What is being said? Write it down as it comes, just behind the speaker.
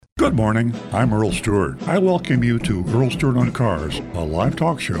Good morning, I'm Earl Stewart. I welcome you to Earl Stewart on Cars, a live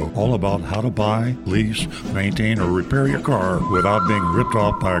talk show all about how to buy, lease, maintain, or repair your car without being ripped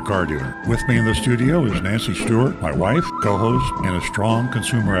off by a car dealer. With me in the studio is Nancy Stewart, my wife, co-host, and a strong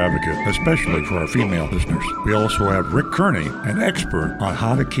consumer advocate, especially for our female listeners. We also have Rick Kearney, an expert on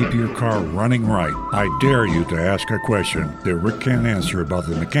how to keep your car running right. I dare you to ask a question that Rick can't answer about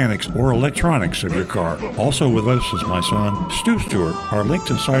the mechanics or electronics of your car. Also with us is my son, Stu Stewart, our link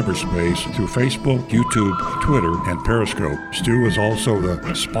to cyberspace through Facebook, YouTube, Twitter, and Periscope. Stu is also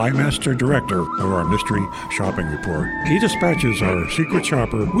the Spy Master Director of our Mystery Shopping Report. He dispatches our secret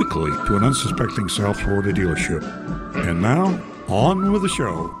shopper weekly to an unsuspecting South Florida dealership. And now, on with the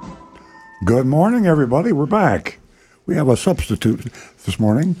show. Good morning, everybody. We're back. We have a substitute this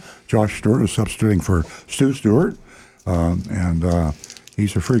morning. Josh Stewart is substituting for Stu Stewart, and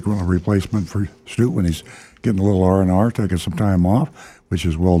he's a frequent replacement for Stu when he's getting a little R&R, taking some time off, which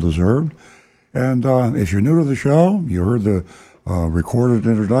is well-deserved. And if you're new to the show, you heard the recorded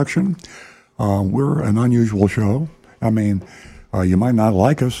introduction. We're an unusual show. I mean, you might not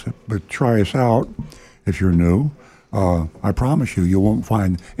like us, but try us out if you're new. I promise you won't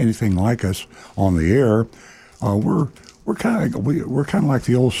find anything like us on the air. We're kind of like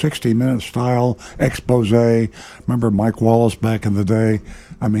the old 60-minute style expose. Remember Mike Wallace back in the day?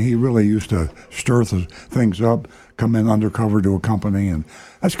 I mean, he really used to stir things up, come in undercover to a company, and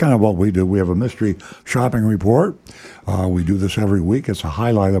that's kind of what we do. We have a mystery shopping report. We do this every week. It's a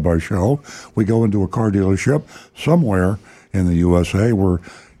highlight of our show. We go into a car dealership somewhere in the USA.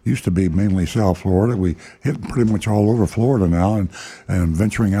 Used to be mainly South Florida. We hit pretty much all over Florida now, and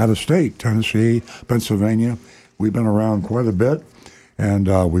venturing out of state, Tennessee, Pennsylvania. We've been around quite a bit, and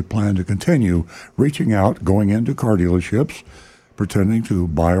we plan to continue reaching out, going into car dealerships, pretending to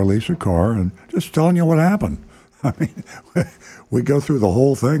buy or lease a car, and just telling you what happened. I mean, we go through the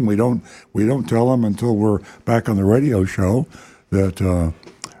whole thing. We don't tell them until we're back on the radio show that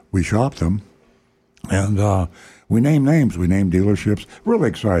we shopped them, and we name names. We name dealerships. Really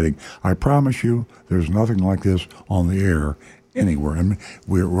exciting. I promise you, there's nothing like this on the air anywhere. I mean,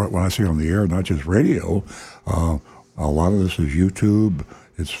 when I say on the air, not just radio, a lot of this is YouTube,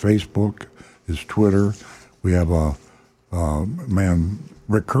 it's Facebook, it's Twitter. We have a man,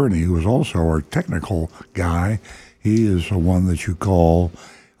 Rick Kearney, who is also our technical guy. He is the one that you call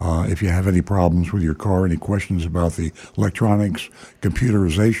if you have any problems with your car, any questions about the electronics,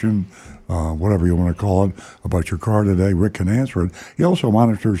 computerization, whatever you want to call it, about your car today. Rick can answer it. He also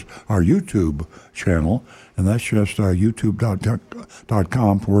monitors our YouTube channel, and that's just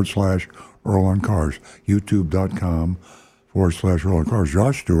youtube.com/Earl on Cars. youtube.com/Earl on Cars.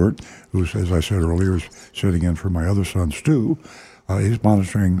 Josh Stewart, who, as I said earlier, is sitting in for my other son, Stu, he's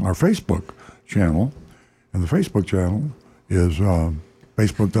monitoring our Facebook channel, and the Facebook channel is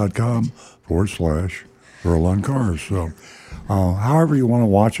facebook.com/Earl on Cars. So however you want to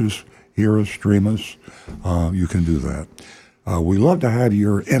watch us, hear us, stream us, you can do that. We love to have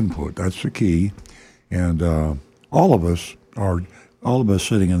your input. That's the key. And all of us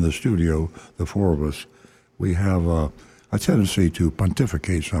sitting in the studio, the four of us, we have a tendency to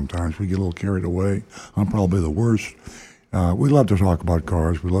pontificate sometimes. We get a little carried away. I'm probably the worst. We love to talk about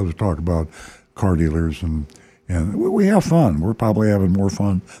cars. We love to talk about car dealers, and we have fun. We're probably having more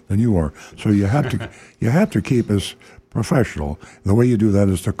fun than you are. So you have to keep us professional. The way you do that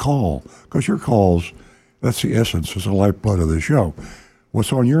is to call, because your calls, that's the essence, it's the lifeblood of the show.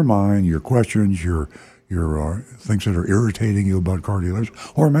 What's on your mind, your questions, your things that are irritating you about car dealers,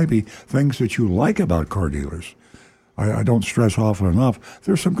 or maybe things that you like about car dealers. I don't stress often enough,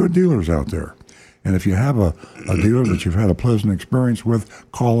 there's some good dealers out there. And if you have a dealer that you've had a pleasant experience with,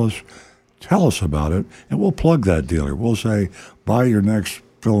 call us, tell us about it, and we'll plug that dealer. We'll say, buy your next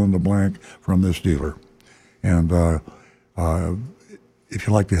fill in the blank from this dealer. And if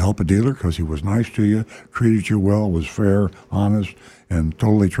you like to help a dealer because he was nice to you, treated you well, was fair, honest, and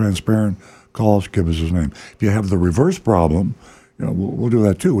totally transparent, call us, give us his name. If you have the reverse problem, we'll do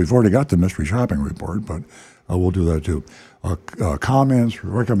that too. We've already got the mystery shopping report, but we'll do that too. Comments,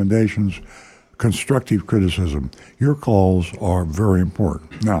 recommendations, constructive criticism. Your calls are very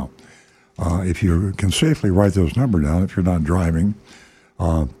important. Now, if you can safely write those numbers down, if you're not driving,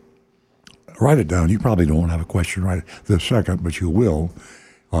 write it down. You probably don't have a question right this second, but you will.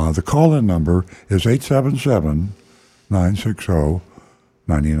 The call-in number is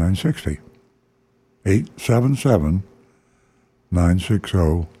 877-960-9960.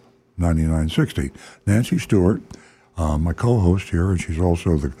 877-960-9960. Nancy Stewart, my co-host here, and she's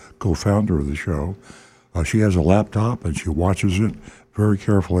also the co-founder of the show. She has a laptop, and she watches it very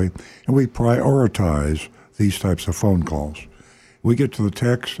carefully, and we prioritize these types of phone calls. We get to the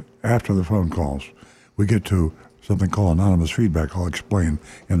text after the phone calls. We get to something called anonymous feedback. I'll explain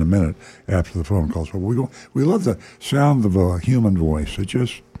in a minute after the phone calls. But we love the sound of a human voice. It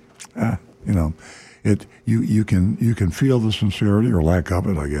just, you can feel the sincerity or lack of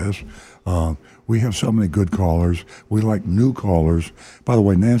it, I guess. We have so many good callers. We like new callers. By the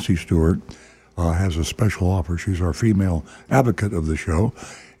way, Nancy Stewart has a special offer. She's our female advocate of the show.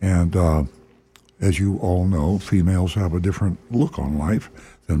 And as you all know, females have a different look on life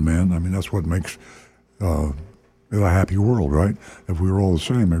than men. I mean, that's what makes a happy world, right? If we were all the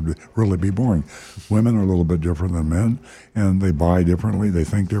same, it'd really be boring. Women are a little bit different than men, and they buy differently, they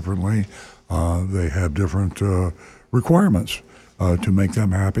think differently, they have different requirements to make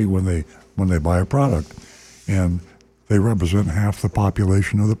them happy when they buy a product. And they represent half the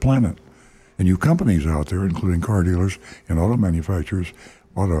population of the planet. And you companies out there, including car dealers and auto manufacturers,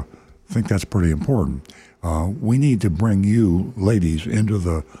 ought to think that's pretty important. We need to bring you, ladies, into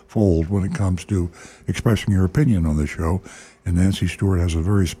the fold when it comes to expressing your opinion on the show. And Nancy Stewart has a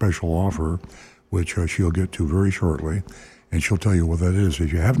very special offer, which she'll get to very shortly. And she'll tell you what that is.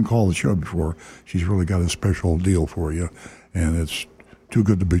 If you haven't called the show before, she's really got a special deal for you. And it's too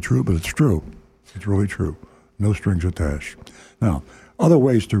good to be true, but it's true. It's really true. No strings attached. Now, other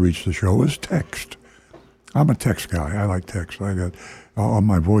ways to reach the show is text. I'm a text guy. I like text. I got on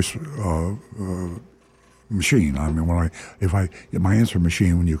my voice machine. I mean, if my answer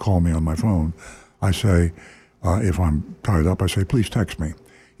machine, when you call me on my phone, I say, if I'm tied up, I say, please text me.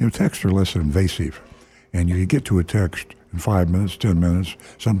 Texts are less invasive, and you can get to a text in 5 minutes, 10 minutes.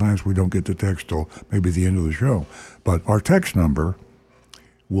 Sometimes we don't get to text till maybe the end of the show. But our text number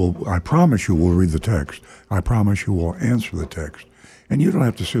I promise you will read the text. I promise you will answer the text. And you don't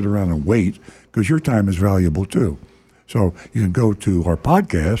have to sit around and wait, because your time is valuable too. So you can go to our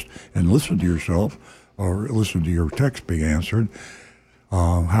podcast and listen to yourself or listen to your text being answered,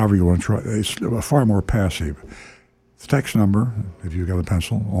 however you want to try. It's far more passive. The text number, if you've got a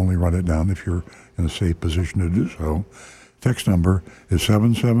pencil, only write it down if you're in a safe position to do so. Text number is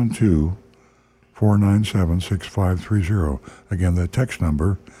 772-497-6530. Again, that text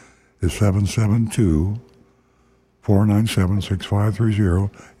number is 772-497-6530.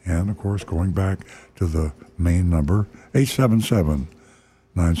 And, of course, going back to the main number,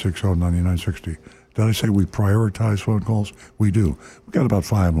 877-960-9960. Did I say we prioritize phone calls? We do. We've got about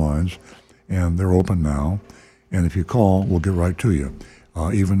 5 lines, and they're open now. And if you call, we'll get right to you.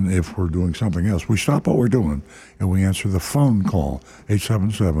 Even if we're doing something else. We stop what we're doing, and we answer the phone call,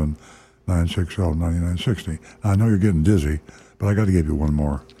 877-960-9960. Now, I know you're getting dizzy, but I got to give you one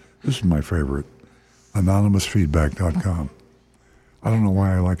more. This is my favorite, anonymousfeedback.com. I don't know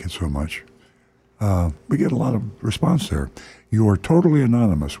why I like it so much. We get a lot of response there. You are totally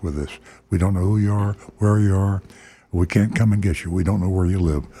anonymous with this. We don't know who you are, where you are. We can't come and get you. We don't know where you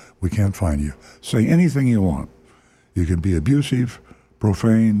live. We can't find you. Say anything you want. You can be abusive,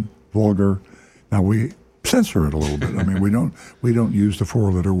 profane, vulgar. Now, we censor it a little bit. I mean, we don't use the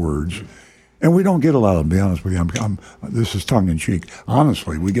 4-letter words. And we don't get a lot of them, to be honest with you. This is tongue-in-cheek.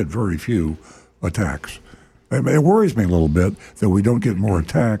 Honestly, we get very few attacks. It worries me a little bit that we don't get more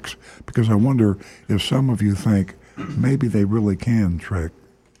attacks, because I wonder if some of you think maybe they really can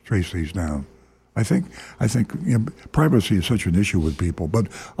trace these down. I think privacy is such an issue with people, but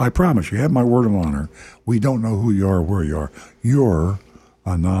I promise you, have my word of honor, we don't know who you are, where you are. You're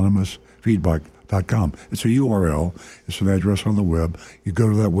anonymousfeedback.com. It's a URL. It's an address on the web. You go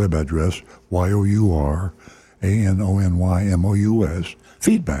to that web address, YOURANONYMOUS,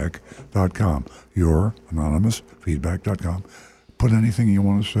 feedback.com. Your anonymousfeedback.com. Put anything you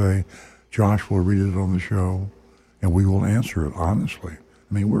want to say. Josh will read it on the show, and we will answer it honestly.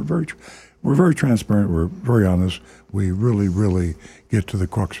 I mean, we're very transparent. We're very honest. We really, really get to the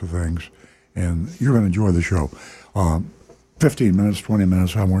crux of things, and you're going to enjoy the show. 15 minutes, 20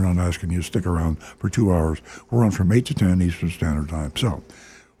 minutes, we're not asking you to stick around for 2 hours. We're on from 8 to 10 Eastern Standard Time. So,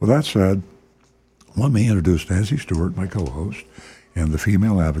 with that said, let me introduce Nancy Stewart, my co-host, and the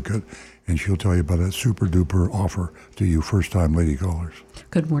female advocate, and she'll tell you about that super-duper offer to you first-time lady callers.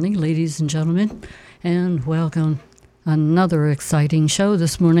 Good morning, ladies and gentlemen, and welcome. Another exciting show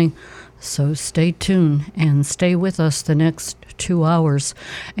this morning, so stay tuned and stay with us the next 2 hours.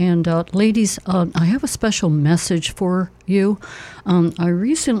 And ladies, I have a special message for you. I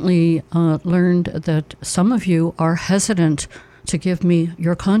recently learned that some of you are hesitant to give me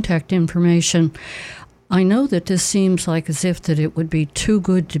your contact information. I know that this seems like as if that it would be too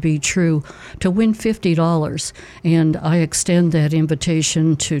good to be true to win $50, and I extend that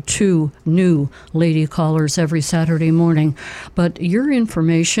invitation to 2 new lady callers every Saturday morning. But your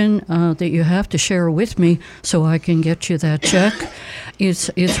information that you have to share with me so I can get you that check, it's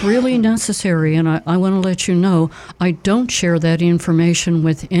really necessary, and I want to let you know I don't share that information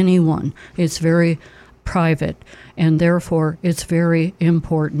with anyone. It's very private, and therefore it's very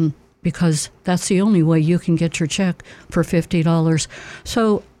important, because that's the only way you can get your check for $50.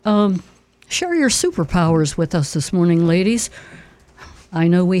 So share your superpowers with us this morning, ladies. I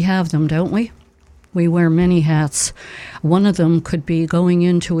know we have them, don't we? We wear many hats. One of them could be going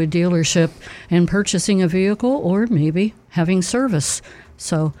into a dealership and purchasing a vehicle, or maybe having service.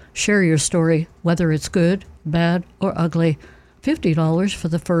 So share your story, whether it's good, bad, or ugly. $50 for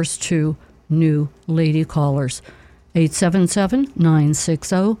the first 2 new lady callers.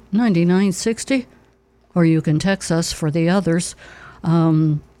 877-960-9960, or you can text us for the others.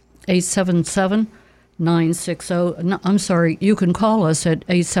 877-960, I'm sorry, you can call us at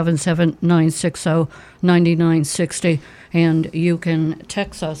 877-960-9960, and you can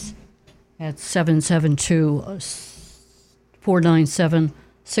text us at 772-497-6530.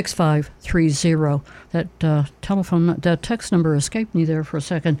 That text number escaped me there for a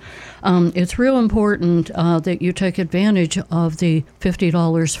second. It's real important that you take advantage of the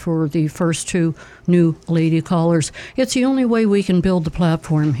 $50 for the first 2 new lady callers. It's the only way we can build the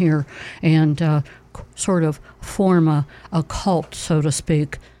platform here and sort of form a cult, so to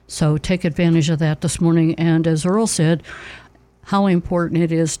speak. So take advantage of that this morning. And as Earl said, how important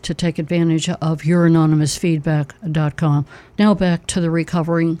it is to take advantage of youranonymousfeedback.com. Now back to the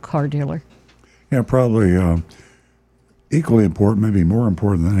recovering car dealer. Yeah, probably equally important, maybe more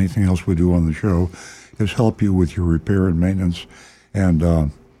important than anything else we do on the show, is help you with your repair and maintenance. And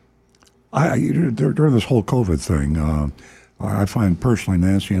during this whole COVID thing, I find personally,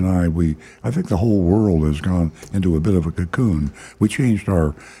 Nancy and I think the whole world has gone into a bit of a cocoon. We changed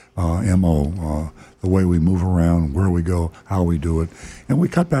our MO, the way we move around, where we go, how we do it. And we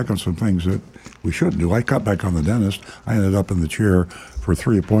cut back on some things that we shouldn't do. I cut back on the dentist. I ended up in the chair for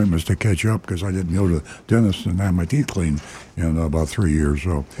 3 appointments to catch up because I didn't go to the dentist and have my teeth cleaned in about 3 years.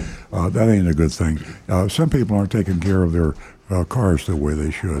 So that ain't a good thing. Some people aren't taking care of their cars the way they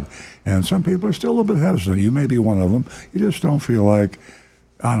should. And some people are still a little bit hesitant. You may be one of them. You just don't feel like,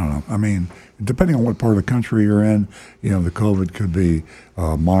 I don't know. I mean, depending on what part of the country you're in, the COVID could be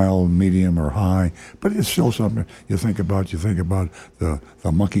mild, medium, or high, but it's still something you think about. You think about the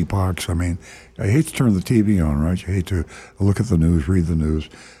monkeypox. I mean, I hate to turn the TV on, right? You hate to look at the news, read the news.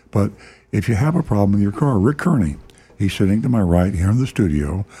 But if you have a problem with your car, Rick Kearney, he's sitting to my right here in the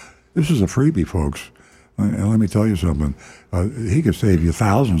studio. This is a freebie, folks. And let me tell you something. He could save you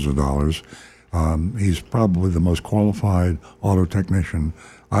thousands of dollars. He's probably the most qualified auto technician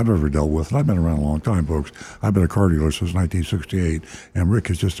I've ever dealt with. And I've been around a long time, folks. I've been a car dealer since 1968, and Rick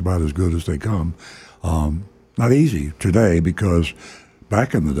is just about as good as they come. Not easy today, because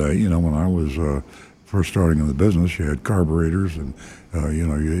back in the day, when I was first starting in the business, you had carburetors, and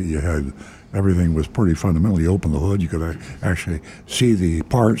you had everything was pretty fundamental. You open the hood, you could actually see the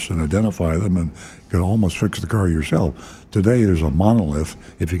parts and identify them, and could almost fix the car yourself. Today, there's a monolith.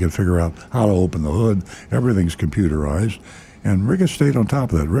 If you can figure out how to open the hood, everything's computerized. And Rick has stayed on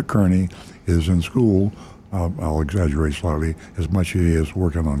top of that. Rick Kearney is in school, I'll exaggerate slightly, as much as he is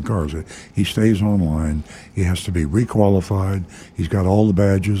working on cars. He stays online. He has to be requalified. He's got all the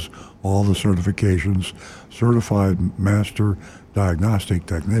badges, all the certifications, certified master diagnostic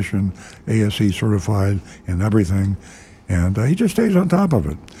technician, ASE certified and everything. And he just stays on top of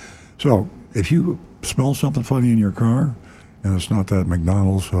it. So if you smell something funny in your car, and it's not that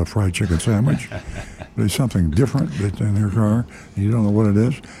McDonald's fried chicken sandwich, but it's something different that's in your car, and you don't know what it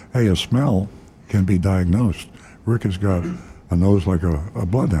is, hey, a smell can be diagnosed. Rick has got a nose like a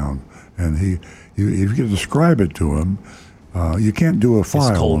bloodhound, and if you can describe it to him, you can't do a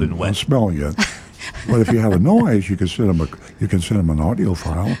file on smell yet. But if you have a noise, you can send him an audio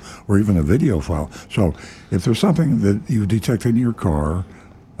file or even a video file. So if there's something that you detect in your car,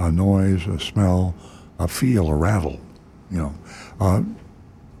 a noise, a smell, a feel, a rattle,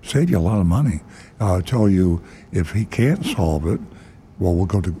 save you a lot of money. Tell you if he can't solve it, well, we'll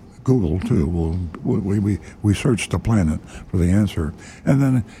go to Google too. We search the planet for the answer, and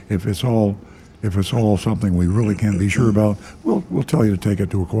then if it's all if it's all something we really can't be sure about, we'll tell you to take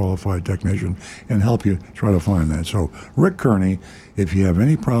it to a qualified technician and help you try to find that. So Rick Kearney, if you have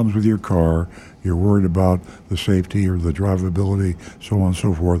any problems with your car, you're worried about the safety or the drivability, so on and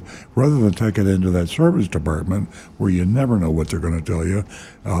so forth, rather than take it into that service department where you never know what they're going to tell you,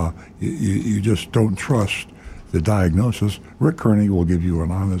 you just don't trust the diagnosis, Rick Kearney will give you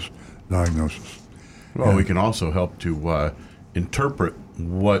an honest diagnosis. Well, we can also help to interpret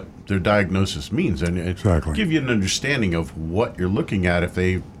what their diagnosis means and Exactly. give you an understanding of what you're looking at if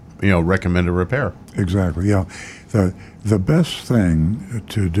they recommend a repair. Exactly, yeah. The best thing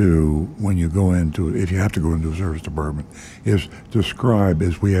to do when you go into, if you have to go into a service department, is describe,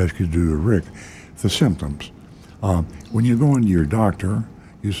 as we ask you to do to Rick, the symptoms. When you go into your doctor,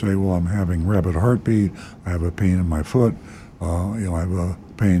 you say, well, I'm having rapid heartbeat, I have a pain in my foot, I have a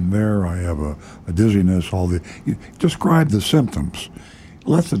pain there, I have a dizziness, you describe the symptoms.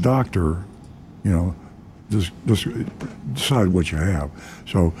 Let the doctor, just decide what you have.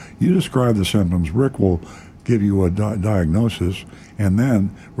 So you describe the symptoms, Rick will give you a diagnosis, and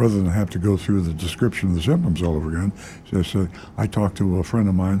then, rather than have to go through the description of the symptoms all over again, I talked to a friend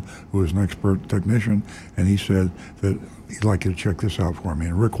of mine who is an expert technician, and he said that he'd like you to check this out for me,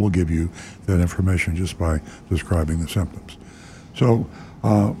 and Rick will give you that information just by describing the symptoms. So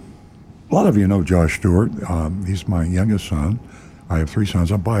a lot of you know Josh Stewart. He's my youngest son. I have 3 sons.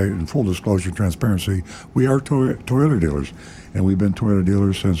 In full disclosure and transparency, we are Toyota dealers, and we've been Toyota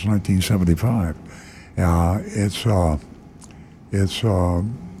dealers since 1975. It's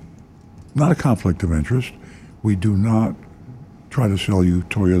not a conflict of interest. We do not try to sell you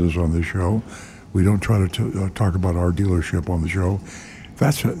Toyotas on this show. We don't try to talk about our dealership on the show.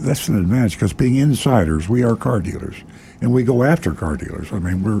 That's an advantage, because being insiders, we are car dealers, and we go after car dealers. I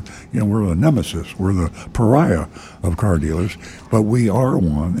mean, we're the nemesis, we're the pariah of car dealers, but we are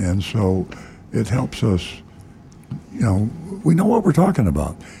one, and so it helps us. We know what we're talking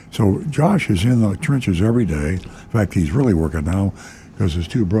about. So Josh is in the trenches every day. In fact, he's really working now because his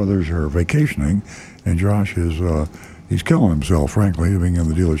 2 brothers are vacationing, and Josh is he's killing himself, frankly, being in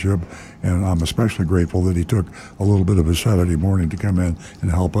the dealership. And I'm especially grateful that he took a little bit of his Saturday morning to come in and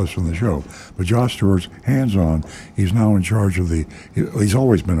help us in the show. But Josh Stewart's hands-on. He's now in charge of he's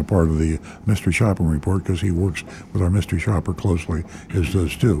always been a part of the Mystery Shopper Report because he works with our Mystery Shopper closely, as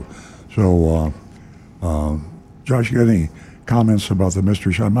does Stu. So, Josh, you got any comments about the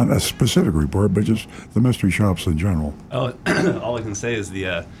Mystery Shop? Not a specific report, but just the Mystery Shops in general. Oh, all I can say is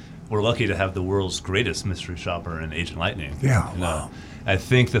we're lucky to have the world's greatest mystery shopper in Agent Lightning. Yeah, wow. I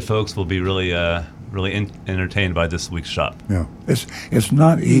think the folks will be really entertained by this week's shop. Yeah, it's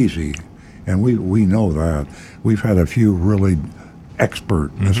not easy, and we know that. We've had a few really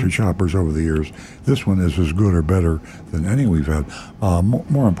expert mystery shoppers over the years. This one is as good or better than any we've had.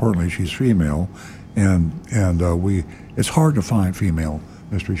 More importantly, she's female, and it's hard to find female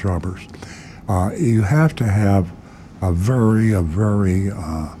mystery shoppers. You have to have a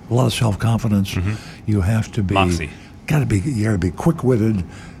lot of self-confidence. You have to be Moxie. You got to be quick-witted.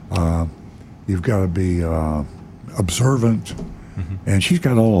 You've got to be observant, and she's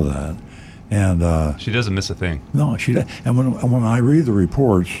got all of that. And she doesn't miss a thing. No, she does. And when I read the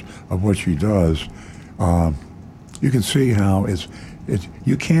reports of what she does, you can see how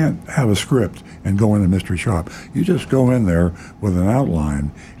you can't have a script and go in a mystery shop. You just go in there with an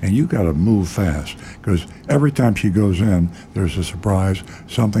outline, and you got to move fast, because every time she goes in, there's a surprise.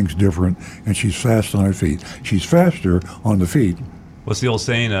 Something's different, and she's fast on her feet. She's faster on the feet. What's the old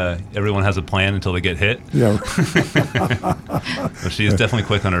saying? Everyone has a plan until they get hit. Yeah. But she is definitely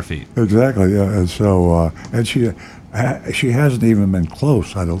quick on her feet. Exactly. Yeah. And so, and she hasn't even been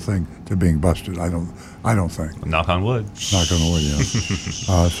close, I don't think, to being busted. I don't think. Knock on wood. Knock on wood,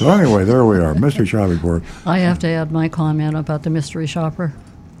 yeah. So anyway, there we are, Mystery Shop Report. I have to add my comment about the mystery shopper.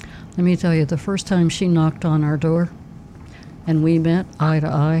 Let me tell you, the first time she knocked on our door and we met eye to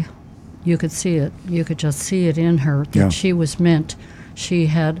eye, you could see it. You could just see it in her that she was meant. She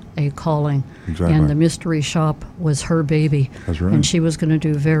had a calling. Exactly. And the mystery shop was her baby. That's right. And she was going to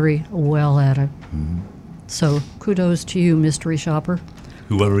do very well at it. So kudos to you, mystery shopper.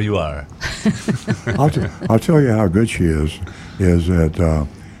 Whoever you are. I'll tell you how good she is that,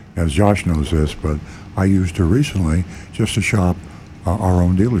 as Josh knows this, but I used her recently just to shop our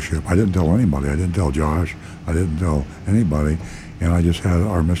own dealership. I didn't tell anybody. I didn't tell Josh. I didn't tell anybody. And I just had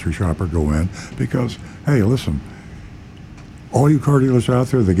our mystery shopper go in because, hey, listen, all you car dealers out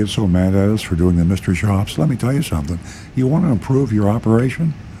there that get so mad at us for doing the mystery shops, let me tell you something. You want to improve your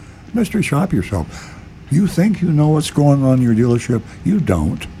operation? Mystery shop yourself. You think you know what's going on in your dealership? You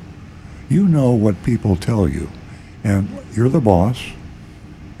don't. You know what people tell you. And you're the boss,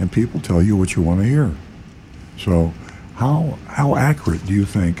 and people tell you what you want to hear. So how accurate do you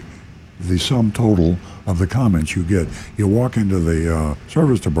think the sum total of the comments you get? You walk into the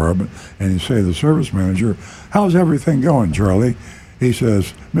service department and you say to the service manager, "How's everything going, Charlie?" He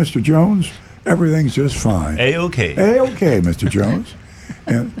says, "Mr. Jones, everything's just fine." A-okay. A-okay, Mr. Jones.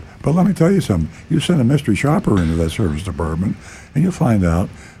 But let me tell you something. You send a mystery shopper into that service department and you'll find out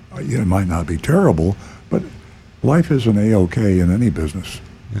it might not be terrible, but life isn't A-okay in any business.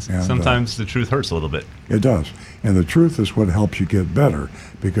 And, sometimes the truth hurts a little bit. It does. And the truth is what helps you get better,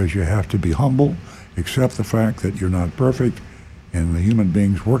 because you have to be humble, accept the fact that you're not perfect, and the human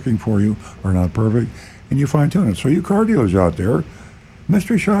beings working for you are not perfect, and you fine-tune it. So you cardios out there,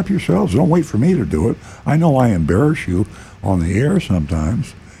 mystery shop yourselves. Don't wait for me to do it. I know I embarrass you on the air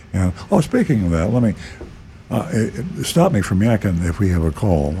sometimes. And speaking of that, let me stop me from yakking if we have a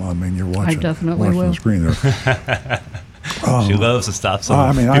call. I mean, you're watching, I definitely will. the screen there. She loves to stop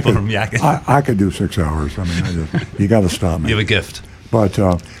some people from yakking. I could do 6 hours. I mean, you got to stop me. You have a gift. But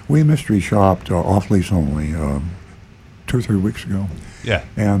we mystery shopped off lease only 2 or 3 weeks ago. Yeah.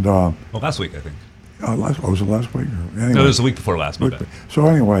 And last week, I think. Was it last week? Anyway, No, it was the week before last. So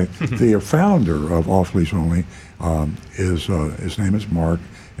anyway, the founder of Off Lease Only his name is Mark,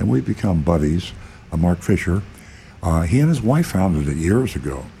 and we've become buddies. Mark Fisher. He and his wife founded it years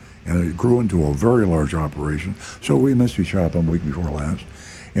ago, and it grew into a very large operation. So we mystery shopped him week before last,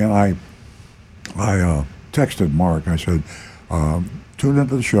 and I texted Mark. I said, "Tune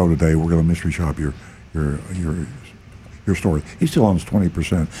into the show today. We're going to mystery shop your story." He still owns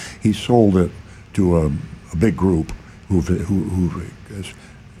 20%. He sold it to a big group who has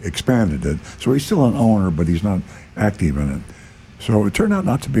expanded it. So he's still an owner, but he's not active in it. So it turned out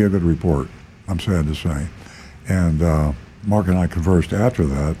not to be a good report, I'm sad to say. And Mark and I conversed after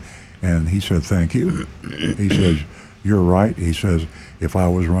that, and he said, "Thank you." He says, "You're right." He says, "If I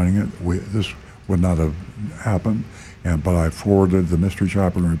was running it, this would not have happened." But I forwarded the mystery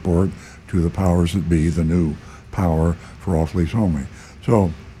shopping report to the powers that be, the new power for Off Lease Only.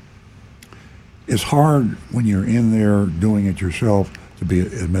 So it's hard when you're in there doing it yourself to be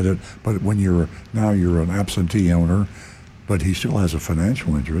admitted, but when you're an absentee owner, but he still has a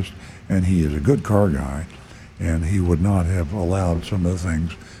financial interest, and he is a good car guy, and he would not have allowed some of the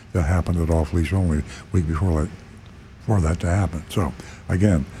things that happened at Off Lease Only week before for that to happen. So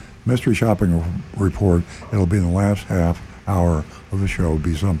again, mystery shopping report, it'll be in the last half hour of the show. It'll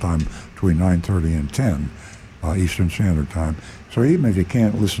be sometime between 9:30 and 10 Eastern Standard Time. So even if you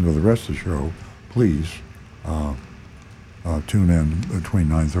can't listen to the rest of the show, please tune in between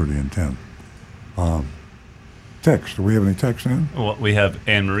 9:30 and 10. Text. Do we have any text in? Well, we have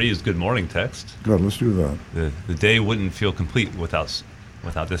Anne Marie's good morning text. Good. Let's do that. The day wouldn't feel complete without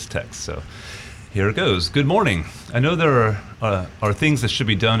this text. So here it goes. Good morning. I know there are things that should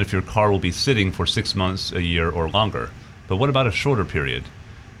be done if your car will be sitting for 6 months, a year, or longer. But what about a shorter period?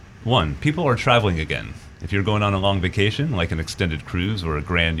 1, people are traveling again. If you're going on a long vacation, like an extended cruise or a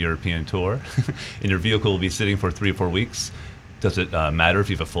grand European tour, and your vehicle will be sitting for 3 or 4 weeks, does it matter if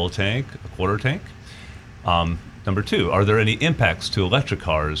you have a full tank, a quarter tank? Number 2, are there any impacts to electric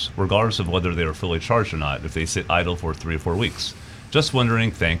cars, regardless of whether they are fully charged or not, if they sit idle for 3 or 4 weeks? Just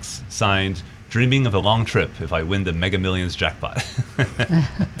wondering, thanks. Signed, dreaming of a long trip if I win the Mega Millions jackpot.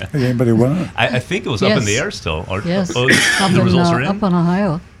 Anybody win it? I think it was up in the air still. Yes, The results are in? up in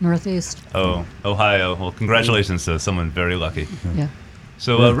Ohio, Northeast. Oh, Ohio. Well, congratulations to someone very lucky. Yeah.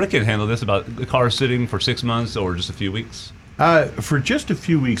 So Rick can handle this about the car sitting for 6 months or just a few weeks. For just a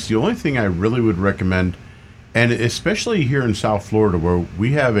few weeks, the only thing I really would recommend, and especially here in South Florida, where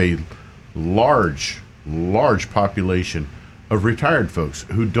we have a large population of retired folks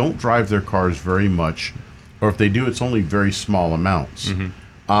who don't drive their cars very much, or if they do, it's only very small amounts.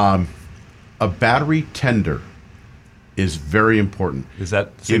 Mm-hmm. A battery tender is very important. Is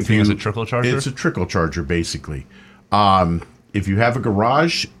that the same thing as a trickle charger? It's a trickle charger, basically. If you have a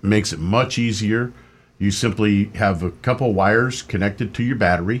garage, it makes it much easier. You simply have a couple wires connected to your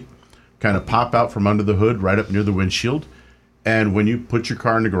battery, kind of pop out from under the hood right up near the windshield. And when you put your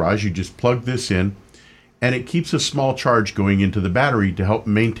car in the garage, you just plug this in, and it keeps a small charge going into the battery to help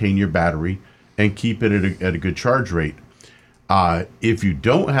maintain your battery and keep it at a good charge rate. If you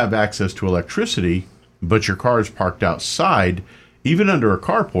don't have access to electricity, but your car is parked outside, even under a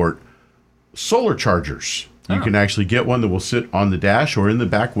carport, solar chargers. You can actually get one that will sit on the dash or in the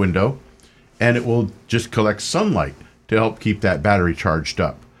back window, and it will just collect sunlight to help keep that battery charged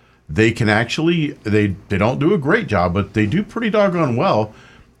up. They can actually, they don't do a great job, but they do pretty doggone well,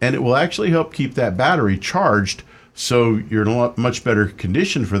 and it will actually help keep that battery charged so you're in a much better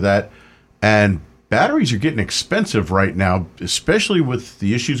condition for that. And batteries are getting expensive right now, especially with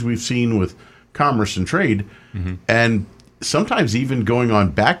the issues we've seen with commerce and trade, and sometimes even going on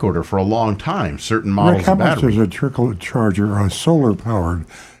back order for a long time. Certain models Rick, how of much battery. does a trickle charger, a solar-powered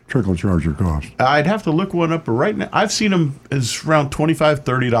trickle charger cost? I'd have to look one up, but right now I've seen them as around $25,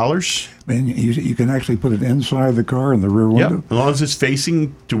 $30. And you can actually put it inside the car in the rear Yep, window? as long as it's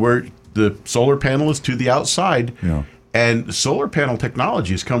facing to where the solar panel is to the outside. Yeah. And solar panel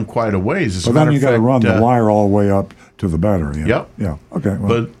technology has come quite a ways. As a But matter then you of got to fact, run the wire all the way up to the battery. Yeah. Yep. Yeah. Okay.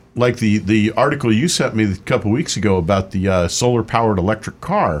 Well, But like the article you sent me a couple weeks ago about the solar-powered electric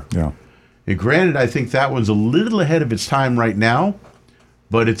car. yeah. And granted, I think that one's a little ahead of its time right now,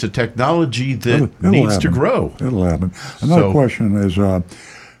 but it's a technology that It'll needs to happen. grow. It'll happen. Another So- question is,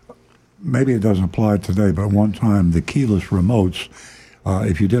 maybe it doesn't apply today, but one time the keyless remotes,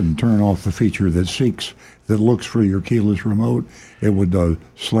 if you didn't turn off the feature that looks for your keyless remote, it would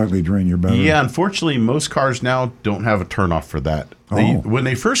slightly drain your battery. Yeah, unfortunately, most cars now don't have a turnoff for that. When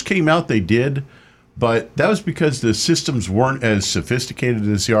they first came out, they did, but that was because the systems weren't as sophisticated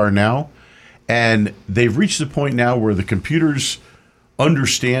as they are now, and they've reached the point now where the computers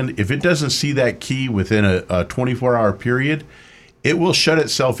understand if it doesn't see that key within a 24-hour period, it will shut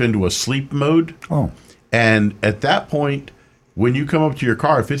itself into a sleep mode. Oh. And at that point, when you come up to your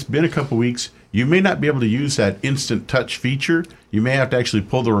car, if it's been a couple weeks, you may not be able to use that instant touch feature. You may have to actually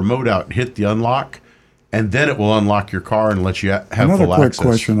pull the remote out and hit the unlock, and then it will unlock your car and let you have Another full quick access.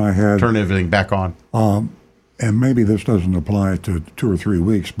 question I had, Turn everything back on. and maybe this doesn't apply to 2 or 3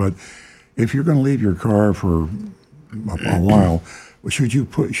 weeks, but if you're going to leave your car for a while, should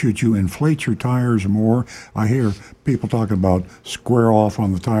you inflate your tires more? I hear people talking about square off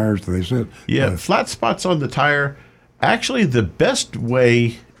on the tires. Do they sit? Yeah, flat spots on the tire. Actually, the best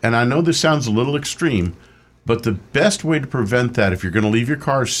way, and I know this sounds a little extreme, but the best way to prevent that, if you're going to leave your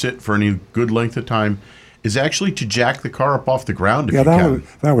car sit for any good length of time, is actually to jack the car up off the ground if Yeah, you can.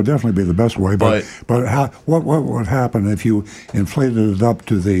 that would definitely be the best way. But what would happen if you inflated it up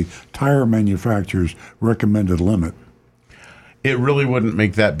to the tire manufacturer's recommended limit? It really wouldn't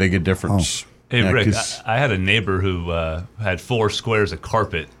make that big a difference. Hey, Yeah, Rick, 'cause- I had a neighbor who had 4 squares of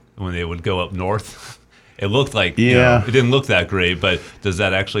carpet when they would go up north. It looked like, Yeah. it didn't look that great, but does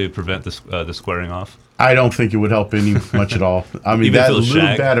that actually prevent the squaring off? I don't think it would help any much at all. I mean, Even that if it was little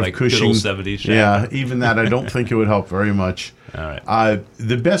shag, bit of like good cushion. old 70s shag? Yeah, even that, I don't think it would help very much. All right.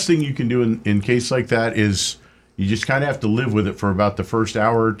 The best thing you can do in case like that is you just kind of have to live with it for about the first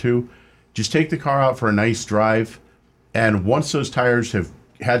hour or two. Just take the car out for a nice drive, and once those tires have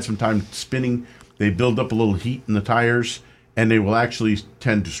had some time spinning, they build up a little heat in the tires, and they will actually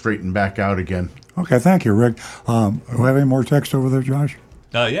tend to straighten back out again. Okay, thank you, Rick. Do we have any more text over there, Josh?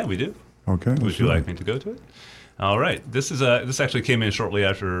 Yeah, we do. Okay. Would you like me to go to it? All right. This actually came in shortly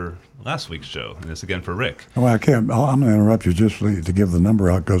after last week's show, and it's again for Rick. Well, I can't. I'm going to interrupt you just to give the number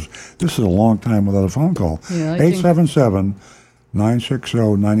out because this is a long time without a phone call. Yeah, I think- 877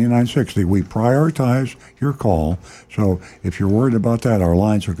 960-9960. We prioritize your call. So if you're worried about that, our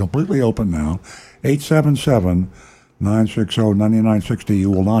lines are completely open now. 877-960-9960. You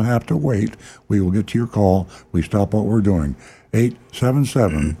will not have to wait. We will get to your call. We stop what we're doing.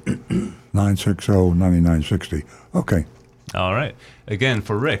 877-960-9960. Okay. All right. Again,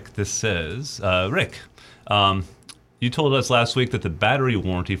 for Rick, this says, Rick, you told us last week that the battery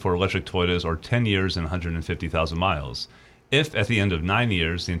warranty for electric Toyotas are 10 years and 150,000 miles. If at the end of 9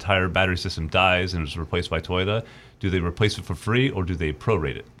 years the entire battery system dies and is replaced by Toyota, do they replace it for free or do they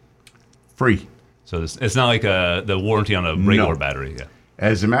prorate it? Free. So it's not like the warranty on a regular No. battery. Yeah.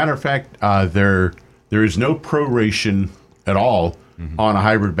 As a matter of fact, there is no proration at all on a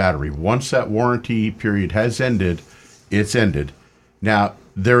hybrid battery. Once that warranty period has ended, it's ended. Now,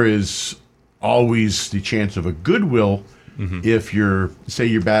 there is always the chance of a goodwill if say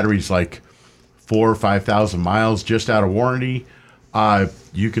your battery's like 4,000 or 5,000 miles just out of warranty.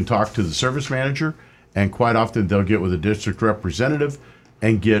 You can talk to the service manager, and quite often they'll get with a district representative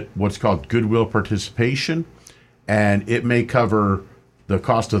and get what's called goodwill participation, and it may cover the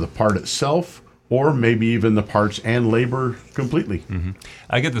cost of the part itself, or maybe even the parts and labor completely.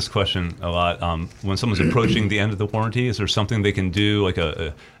 I get this question a lot. When someone's approaching the end of the warranty, is there something they can do, like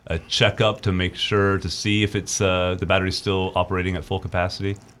a checkup to make sure to see if it's the battery's still operating at full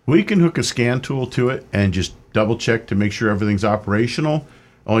capacity? We can hook a scan tool to it and just double check to make sure everything's operational.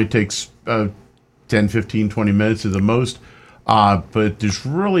 Only takes 10, 15, 20 minutes at the most. But there's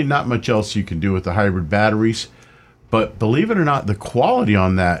really not much else you can do with the hybrid batteries. But believe it or not, the quality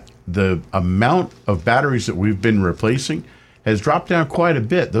on that, the amount of batteries that we've been replacing has dropped down quite a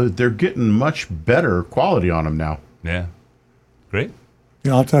bit. They're getting much better quality on them now. Yeah. Great.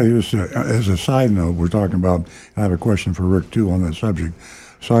 Yeah, I'll tell you this as a side note. We're talking about. I have a question for Rick too on that subject.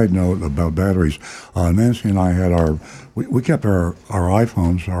 Side note about batteries. Nancy and I had we kept our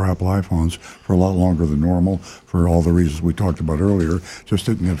iPhones, our Apple iPhones, for a lot longer than normal for all the reasons we talked about earlier. Just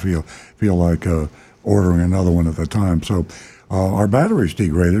didn't feel like ordering another one at the time. So our batteries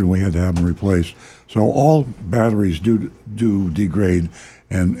degraded, and we had to have them replaced. So all batteries do degrade,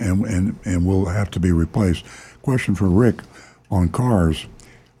 and will have to be replaced. Question for Rick on cars.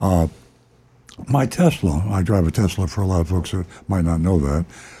 My Tesla, I drive a Tesla for a lot of folks that might not know that.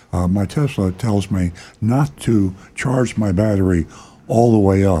 My Tesla tells me not to charge my battery all the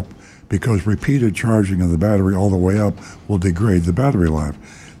way up because repeated charging of the battery all the way up will degrade the battery life.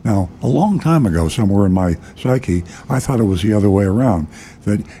 Now, a long time ago, somewhere in my psyche, I thought it was the other way around,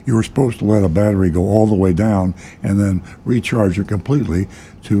 that you were supposed to let a battery go all the way down and then recharge it completely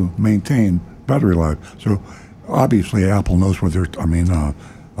to maintain battery life. So obviously Apple knows what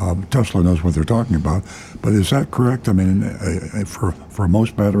Tesla knows what they're talking about, but is that correct? I mean, for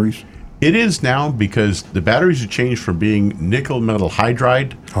most batteries? It is now, because the batteries have changed from being nickel metal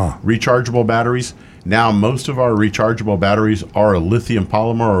hydride rechargeable batteries. Now most of our rechargeable batteries are a lithium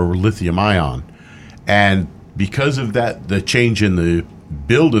polymer or lithium ion. And because of that, the change in the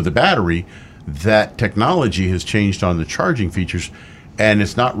build of the battery, that technology has changed on the charging features, and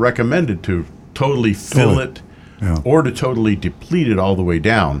it's not recommended to totally fill it or to totally deplete it all the way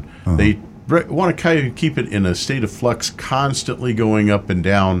down. They want to kind of keep it in a state of flux, constantly going up and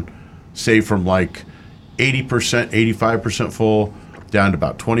down, say from like 80%, 85% full, down to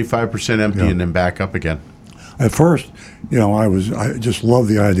about 25% empty, and then back up again. At first, I just love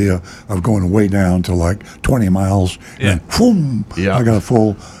the idea of going way down to like 20 miles and boom, I got a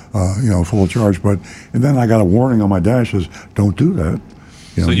full charge. And then I got a warning on my dash says, don't do that.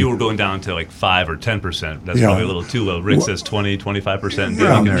 So you were going down to like 5 or 10%. That's probably a little too low. Rick says 20, 25% you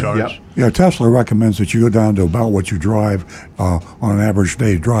can charge. Yeah, Tesla recommends that you go down to about what you drive on an average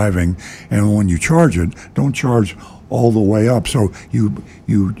day driving, and when you charge it, don't charge all the way up. So you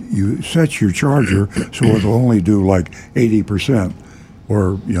set your charger so it'll only do like 80%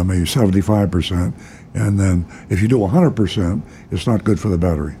 or maybe 75%, and then if you do 100%, it's not good for the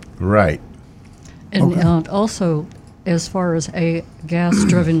battery. Right. And also, as far as a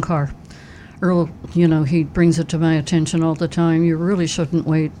gas-driven car, Earl, he brings it to my attention all the time. You really shouldn't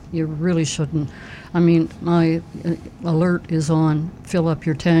wait. You really shouldn't. I mean, my alert is on, fill up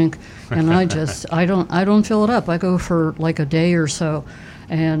your tank, and I don't fill it up. I go for like a day or so,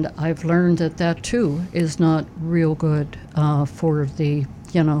 and I've learned that too is not real good for the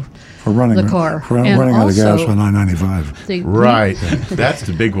for running the car. For running out of gas on I-95. Right. That's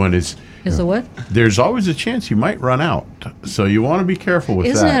the big one is the what? There's always a chance you might run out. So you want to be careful with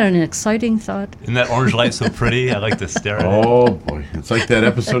Isn't that. that an exciting thought? Isn't that orange light so pretty? I like to stare at it. Oh, boy. It's like that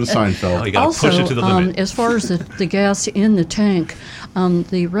episode of Seinfeld. You got to push it to the limit. As far as the gas in the tank,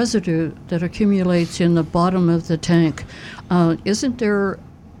 the residue that accumulates in the bottom of the tank, isn't there,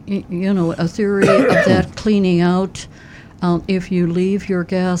 a theory of that cleaning out if you leave your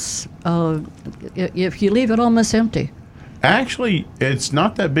gas, if you leave it almost empty? Actually, it's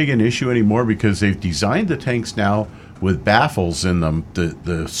not that big an issue anymore because they've designed the tanks now with baffles in them.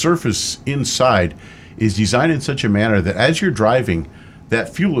 The surface inside is designed in such a manner that as you're driving, that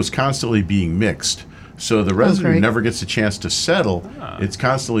fuel is constantly being mixed. So the residue never gets a chance to settle. It's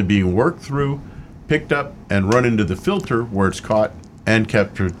constantly being worked through, picked up, and run into the filter where it's caught and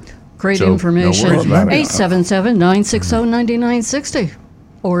kept. Great information. 877-960-9960.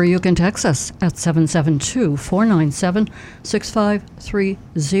 Or you can text us at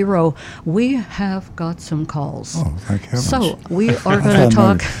 772-497-6530. We have got some calls. Oh, thank heavens. So we are going to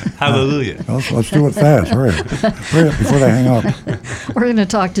talk. Hallelujah. Let's do it fast. Hurry up before they hang up. We're going to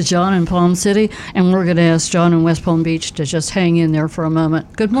talk to John in Palm City, and we're going to ask John in West Palm Beach to just hang in there for a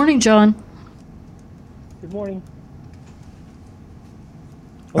moment. Good morning, John. Good morning.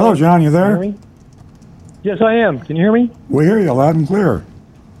 Hello, John. You there? Can you hear me? Yes, I am. Can you hear me? We hear you loud and clear.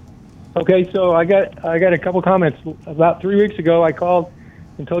 Okay, so I got a couple comments. About 3 weeks ago, I called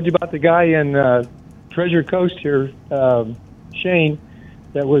and told you about the guy in Treasure Coast here, Shane,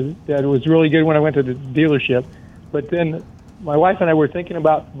 that was really good when I went to the dealership. But then my wife and I were thinking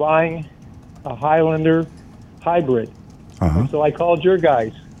about buying a Highlander hybrid. So I called your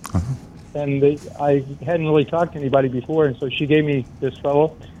guys, and I hadn't really talked to anybody before, and so she gave me this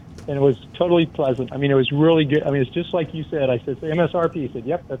fellow. And it was totally pleasant. I mean, it was really good. I mean, it's just like you said. I said, MSRP. He said,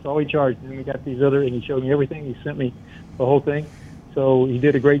 yep, that's all we charged. And then we got these other, and he showed me everything. He sent me the whole thing. So he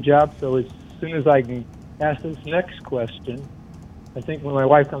did a great job. So as soon as I can ask this next question, I think when my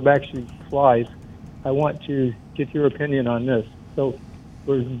wife comes back, she flies. I want to get your opinion on this. So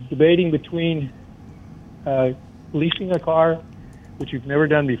we're debating between leasing a car, which we've never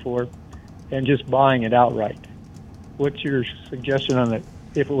done before, and just buying it outright. What's your suggestion on it?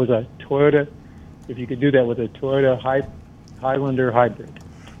 If it was a Toyota, if you could do that with a Toyota Highlander hybrid?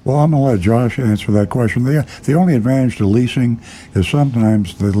 Well, I'm going to let Josh answer that question. The only advantage to leasing is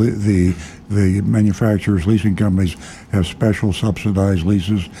sometimes the manufacturers, leasing companies have special subsidized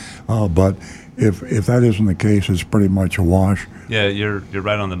leases, but if that isn't the case, it's pretty much a wash. Yeah, you're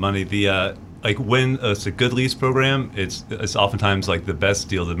right on the money. The like when it's a good lease program, it's oftentimes like the best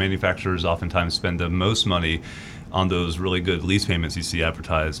deal. The manufacturers oftentimes spend the most money on those really good lease payments you see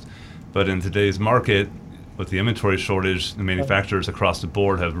advertised. But in today's market, with the inventory shortage, the manufacturers across the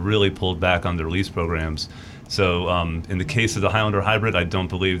board have really pulled back on their lease programs. So in the case of the Highlander Hybrid, I don't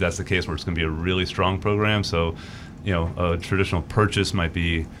believe that's the case where it's going to be a really strong program. So, a traditional purchase might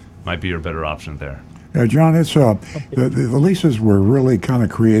be your better option there. Yeah, John, it's the leases were really kind of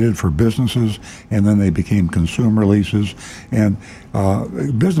created for businesses, and then they became consumer leases. And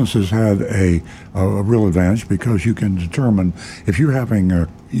businesses had a real advantage because you can determine if you're having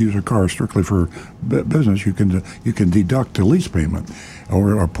use a car strictly for business, you can deduct the lease payment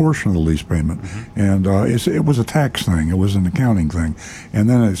or a portion of the lease payment, and it was a tax thing, it was an accounting thing, and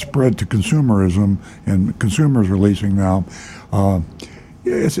then it spread to consumerism, and consumers are leasing now.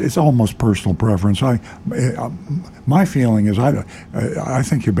 It's almost personal preference. My feeling is I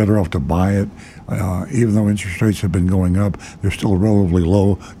think you're better off to buy it, even though interest rates have been going up. They're still relatively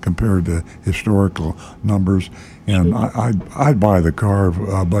low compared to historical numbers, and I'd buy the car,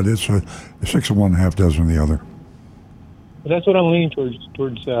 but it's a 6 of one, half dozen of the other. That's what I'm leaning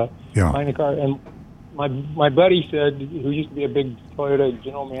towards buying a car. And my buddy said, who used to be a big Toyota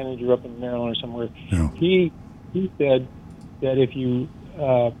general manager up in Maryland or somewhere, he said that if you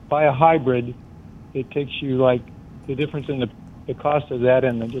buy a hybrid, it takes you like the difference in the cost of that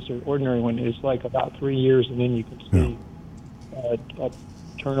and just an ordinary one is like about 3 years, and then you can see a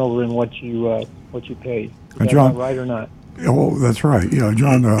turnover in what you pay. Is that John, right or not? Well, that's right. Yeah,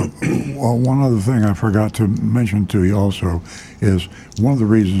 John, well, one other thing I forgot to mention to you also is one of the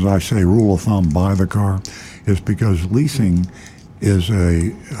reasons I say rule of thumb, buy the car, is because leasing is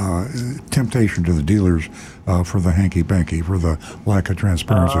a temptation to the dealers for the hanky-panky, for the lack of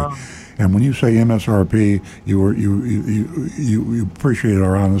transparency. And when you say MSRP, you appreciate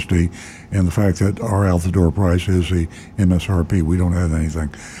our honesty and the fact that our out-the-door price is the MSRP. We don't add anything.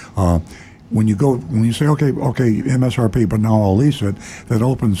 When you say okay MSRP, but now I'll lease it, that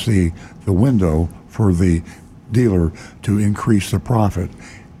opens the window for the dealer to increase the profit.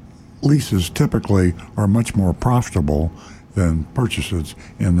 Leases typically are much more profitable than purchases.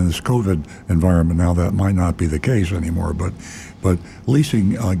 In this COVID environment now, that might not be the case anymore. But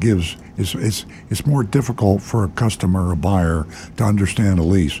leasing it's more difficult for a customer or buyer to understand a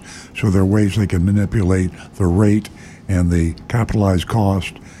lease. So there are ways they can manipulate the rate and the capitalized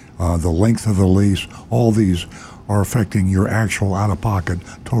cost, the length of the lease. All these are affecting your actual out-of-pocket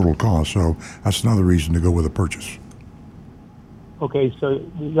total cost. So that's another reason to go with a purchase. Okay, so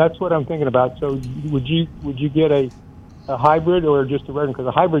that's what I'm thinking about. So would you get a hybrid or just a regular? Because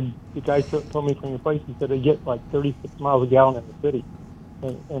a hybrid, the guy told me from your place, he said they get like 36 miles a gallon in the city.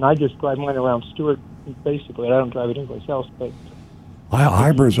 And I just drive mine around Stewart, basically. I don't drive it anyplace else. But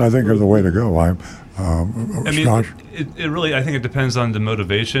hybrids, I think, are the way to go. It really, I think it depends on the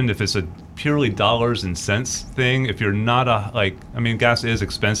motivation. If it's a purely dollars and cents thing, if you're not gas is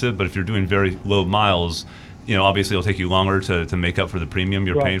expensive, but if you're doing very low miles, obviously it'll take you longer to make up for the premium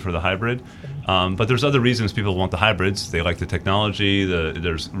you're paying for the hybrid. But there's other reasons people want the hybrids. They like the technology.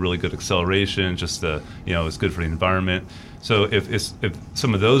 There's really good acceleration. Just it's good for the environment. So if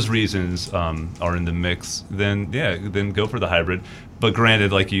some of those reasons are in the mix, then go for the hybrid. But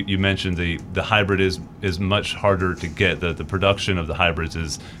granted, like you mentioned, the hybrid is much harder to get. The production of the hybrids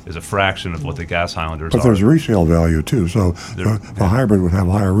is a fraction of what the gas Highlanders are. But there's resale value too. So the hybrid would have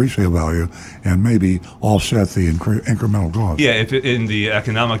higher resale value and maybe offset the incremental cost. Yeah, if in the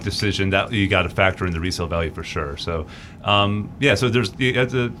economic decision that you got to factor in the resale value for sure. So so you have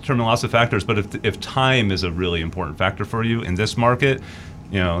to determine lots of factors. But if time is a really important factor for you in this market,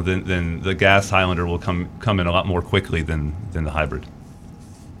 then the gas Highlander will come in a lot more quickly than the hybrid.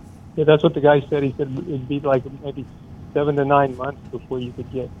 Yeah, that's what the guy said. He said it'd be like maybe 7 to 9 months before you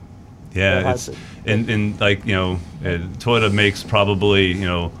could get. Yeah, it's and Toyota makes probably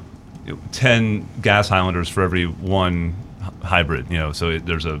 10 gas Highlanders for every one hybrid. So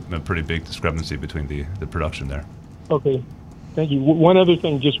there's a pretty big discrepancy between the production there. Okay, thank you. One other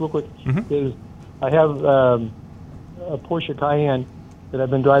thing, just real quick, is I have a Porsche Cayenne that I've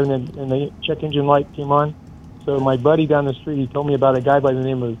been driving, and the check engine light came on, So my buddy down the street, he told me about a guy by the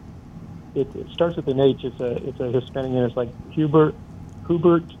name of, it starts with an H. It's a Hispanic name. It's like Hubert,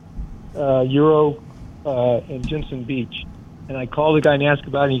 Euro, and Jensen Beach. And I called the guy and asked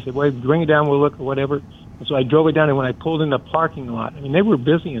about it, and he said, "Wait, bring it down, we'll look," or whatever. And so I drove it down, and when I pulled in the parking lot, I mean, they were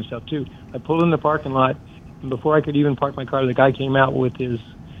busy and stuff too. I pulled in the parking lot, and before I could even park my car, the guy came out with his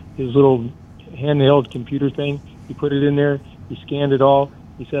little handheld computer thing. He put it in there. He scanned it all.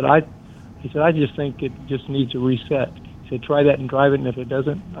 He said, I just think it just needs a reset. He said, "Try that and drive it, and if it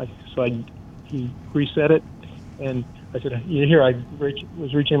doesn't," he reset it, and I said, "Here, I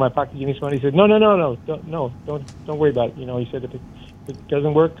was reaching in my pocket to give me some money." He said, "No, don't worry about it." He said, if it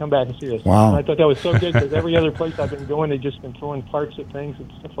doesn't work, come back and see us. Wow. And I thought that was so good because every other place I've been going, they've just been throwing parts at things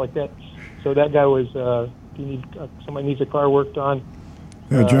and stuff like that. So that guy was, somebody needs a car worked on.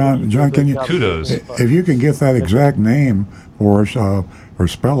 Yeah, John, can you Kudos. if you can get that exact name for us or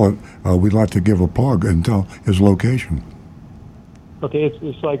spell it, we'd like to give a plug and tell his location. Okay,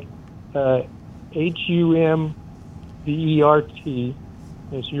 it's like HUMBERT.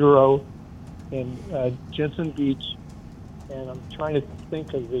 It's Euro, and Jensen Beach, and I'm trying to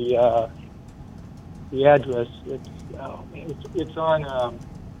think of the address. It's on.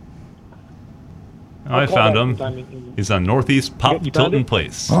 I found him. He's on Northeast Pop Tilton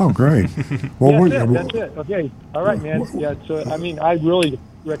Place. Oh, great. Well, that's it. Okay. All right, man. Yeah, so, I really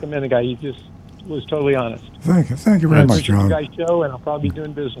recommend the guy. He just was totally honest. Thank you very much, John. Guys show, and I'll probably be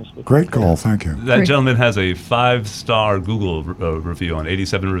doing business with Great you. call, thank you. That gentleman has a 5-star Google review on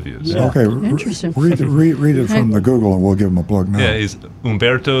 87 reviews. Yeah. Okay, Interesting. read it from the Google, and we'll give him a plug now. Yeah, he's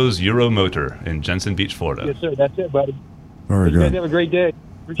Umberto's Euro Motor in Jensen Beach, Florida. Yes, sir. That's it, buddy. Very You guys good. have a great day.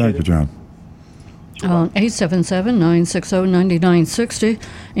 Appreciate Thank you, John. 877-960-9960.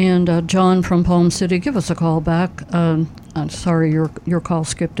 And John from Palm City, give us a call back. I'm sorry your call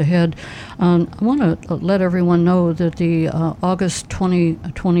skipped ahead. I want to let everyone know that the August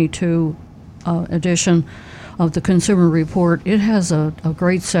 2022 edition of the Consumer Report, it has a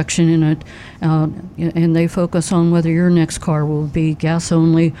great section in it, and they focus on whether your next car will be gas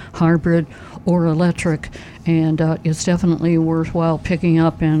only, hybrid, or electric, and it's definitely worthwhile picking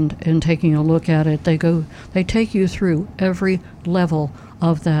up and taking a look at it. They take you through every level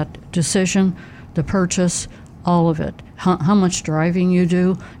of that decision, the purchase, all of it. How much driving you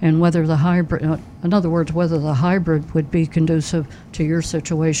do, and whether the hybrid, in other words, whether the hybrid would be conducive to your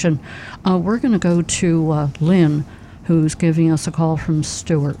situation. We're going to go to Lynn, who's giving us a call from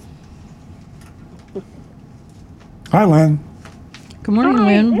Stewart. Hi, Lynn. Good morning, Hi,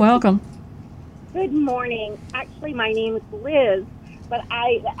 Lynn. Welcome. Good morning. Actually, my name is Liz, but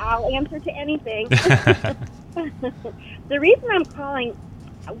I'll answer to anything. The reason I'm calling,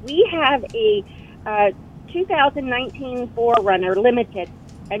 we have a 2019 4Runner Limited,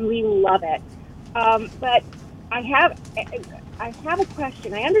 and we love it. But I have a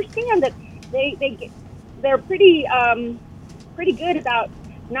question. I understand that they're pretty good about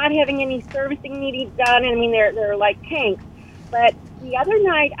not having any servicing needed done. I mean, they're like tanks. But the other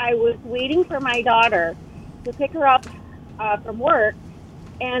night, I was waiting for my daughter to pick her up from work,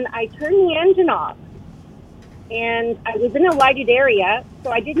 and I turned the engine off. And I was in a lighted area,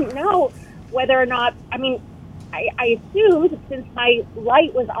 so I didn't know whether or not, I assumed since my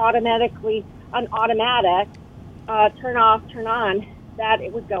light was automatically on automatic, turn off, turn on, that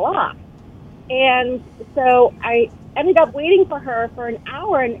it would go off. And so I ended up waiting for her for an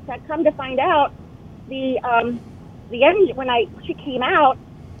hour, and I come to find out the engine, when she came out,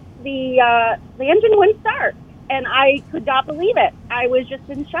 the engine wouldn't start, and I could not believe it. I was just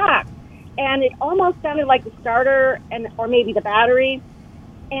in shock, and it almost sounded like the starter or maybe the battery.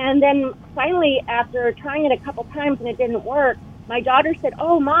 And then finally, after trying it a couple times and it didn't work, my daughter said,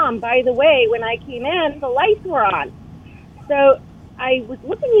 "Oh, Mom, by the way, when I came in, the lights were on." So I was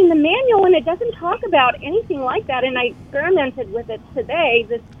looking in the manual, and it doesn't talk about anything like that. And I experimented with it today,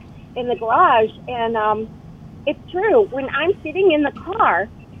 in the garage, and it's true. When I'm sitting in the car,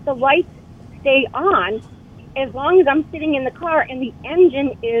 the lights stay on as long as I'm sitting in the car and the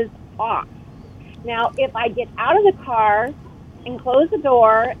engine is off. Now, if I get out of the car and close the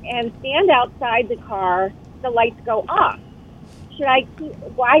door and stand outside the car, the lights go off.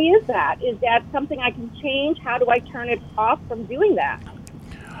 Why is that? Is that something I can change? How do I turn it off from doing that?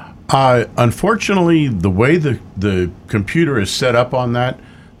 Unfortunately, the way the computer is set up on that,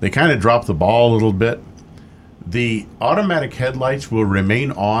 they kind of drop the ball a little bit. The automatic headlights will remain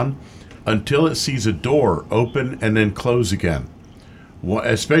on until it sees a door open and then close again.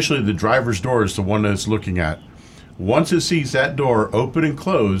 Especially the driver's door is the one that it's looking at. Once it sees that door open and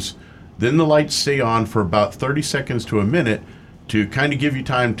close, then the lights stay on for about 30 seconds to a minute to kind of give you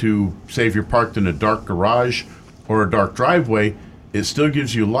time to, say if you're parked in a dark garage or a dark driveway, it still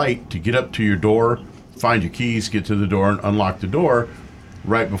gives you light to get up to your door, find your keys, get to the door, and unlock the door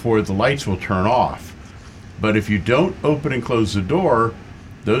right before the lights will turn off. But if you don't open and close the door,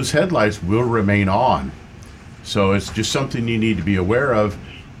 those headlights will remain on. So it's just something you need to be aware of.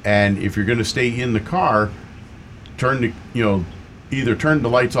 And if you're going to stay in the car, either turn the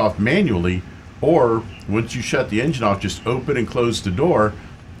lights off manually, or once you shut the engine off, just open and close the door,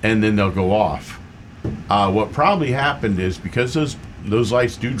 and then they'll go off. What probably happened is, because those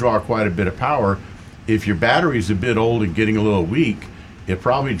lights do draw quite a bit of power, if your battery's a bit old and getting a little weak, it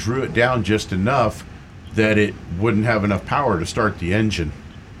probably drew it down just enough that it wouldn't have enough power to start the engine.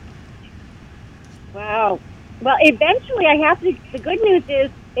 Wow. Well, eventually I have to, the good news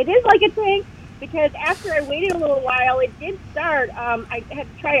is it is like a tank, because after I waited a little while, it did start. I had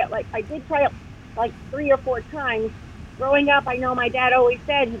to try it, I did try it like 3 or 4 times. Growing up, I know my dad always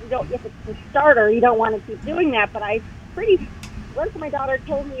said, if it's the starter, you don't want to keep doing that, but once my daughter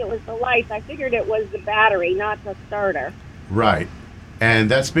told me it was the lights, I figured it was the battery, not the starter. Right. And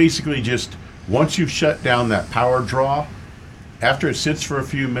that's basically just, once you've shut down that power draw, after it sits for a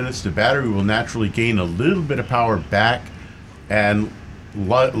few minutes, the battery will naturally gain a little bit of power back. And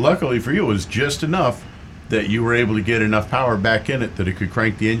luckily for you, it was just enough that you were able to get enough power back in it that it could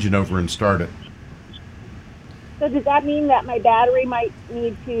crank the engine over and start it. So does that mean that my battery might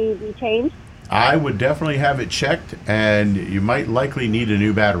need to be changed? I would definitely have it checked, and you might likely need a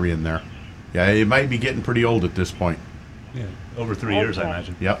new battery in there. Yeah, it might be getting pretty old at this point. Yeah, over 3 years, I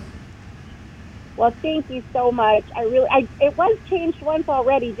imagine. Yep. Well, thank you so much. It was changed once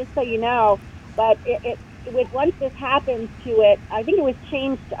already, just so you know. But once this happens to it, I think it was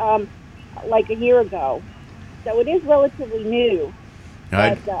changed like a year ago. So it is relatively new.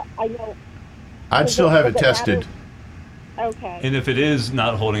 I know. I'd still have it tested. Okay. And if it is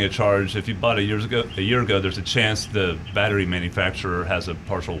not holding a charge, if you bought a year ago, there's a chance the battery manufacturer has a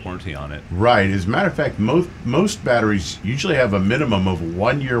partial warranty on it. Right. As a matter of fact, most batteries usually have a minimum of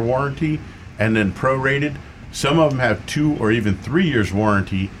 1 year warranty, and then prorated. Some of them have 2 or even 3 years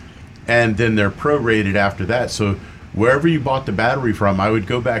warranty, and then they're prorated after that. So wherever you bought the battery from, I would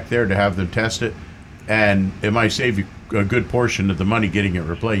go back there to have them test it, and it might save you a good portion of the money getting it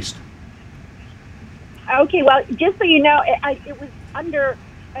replaced. Okay, well, just so you know, it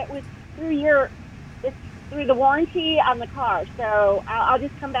was through the warranty on the car. So I'll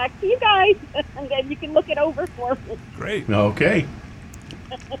just come back to you guys, and then you can look it over for me. Great. Okay.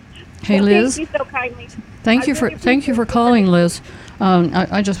 Hey, Liz. Thank you so kindly. Thank you for calling, Liz.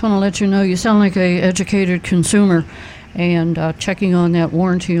 I just want to let you know you sound like a educated consumer, and checking on that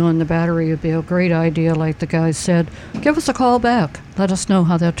warranty on the battery would be a great idea. Like the guy said, give us a call back. Let us know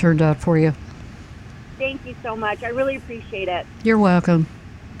how that turned out for you. Thank you so much. I really appreciate it. You're welcome.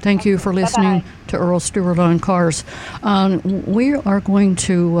 Thank you for listening to Earl Stewart on Cars. We are going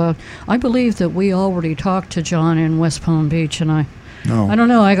to, I believe that we already talked to John in West Palm Beach, and I don't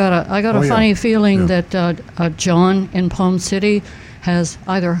know, I got a funny feeling that John in Palm City has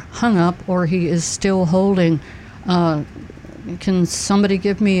either hung up or he is still holding. Can somebody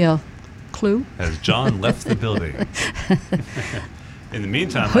give me a clue? Has John left the building? In the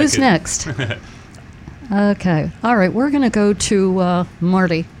meantime, who's next? Okay. All right. We're going to go to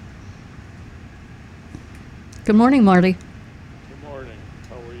Marty. Good morning, Marty. Good morning.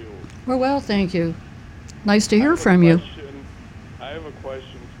 How are you? We're well, thank you. Nice to hear from you. I have a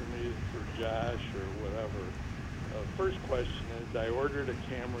question for me for Josh or whatever. First question is, I ordered a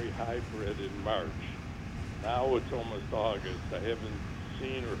Camry Hybrid in March. Now it's almost August. I haven't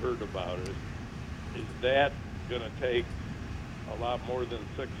seen or heard about it. Is that going to take a lot more than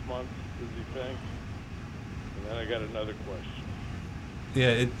 6 months, does he think? And then I got another question. Yeah,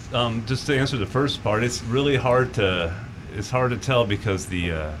 it's just to answer the first part. It's really hard to tell because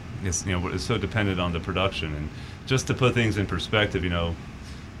it's so dependent on the production. And just to put things in perspective,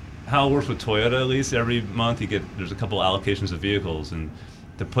 how it works with Toyota, at least every month there's a couple allocations of vehicles, and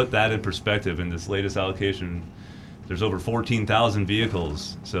to put that in perspective, in this latest allocation, there's over 14,000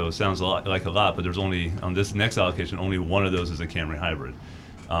 vehicles. So it sounds like a lot, but there's only on this next allocation, only one of those is a Camry Hybrid.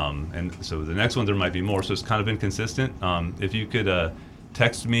 And so the next one, there might be more. So it's kind of inconsistent. If you could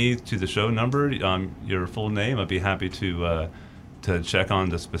text me to the show number, your full name, I'd be happy to check on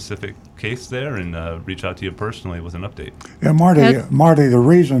the specific case there and reach out to you personally with an update. Yeah, Marty, the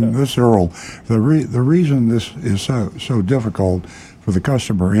reason this, Earl, the reason this is so difficult for the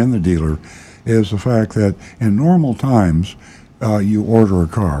customer and the dealer is the fact that in normal times, you order a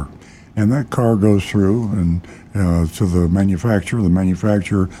car, and that car goes through and to the manufacturer. The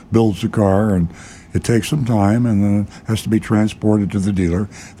manufacturer builds the car, and it takes some time, and then it has to be transported to the dealer.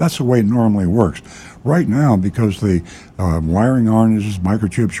 That's the way it normally works. Right now, because the wiring harnesses,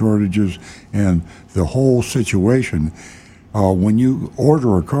 microchip shortages, and the whole situation, when you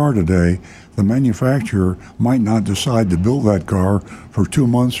order a car today, the manufacturer might not decide to build that car for 2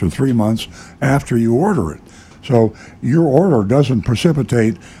 months or 3 months after you order it. So your order doesn't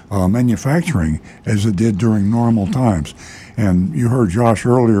precipitate manufacturing as it did during normal times. And you heard Josh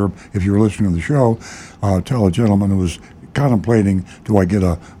earlier, if you were listening to the show, tell a gentleman who was contemplating, do I get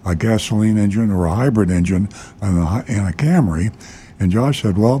a gasoline engine or a hybrid engine and a Camry? And Josh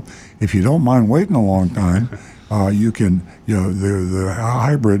said, well, if you don't mind waiting a long time, you can, the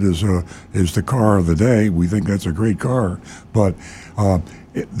hybrid is the car of the day. We think that's a great car, but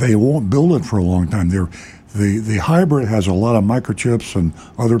they won't build it for a long time. The hybrid has a lot of microchips and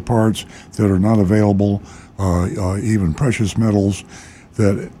other parts that are not available, even precious metals,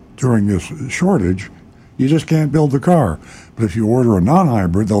 that during this shortage, you just can't build the car. But if you order a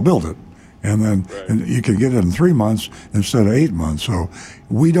non-hybrid, they'll build it. And then and you can get it in 3 months instead of 8 months. So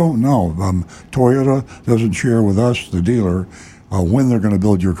we don't know. Toyota doesn't share with us, the dealer, when they're going to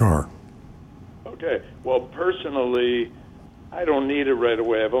build your car. Okay. Well, personally, I don't need it right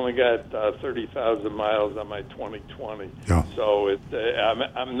away. I've only got 30,000 miles on my 2020. Yeah. So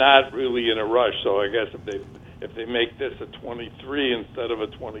I'm not really in a rush. So I guess if they make this a 23 instead of a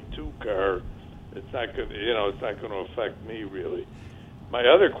 22 car, it's not going to affect me really. My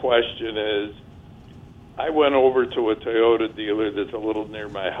other question is, I went over to a Toyota dealer that's a little near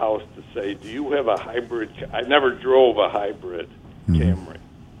my house to say, do you have a hybrid? I never drove a hybrid Camry.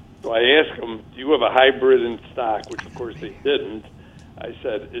 So I asked them, do you have a hybrid in stock? Which, of course, they didn't. I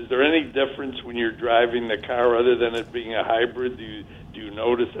said, is there any difference when you're driving the car other than it being a hybrid? Do you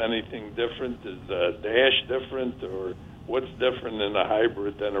notice anything different? Is the dash different? Or what's different in a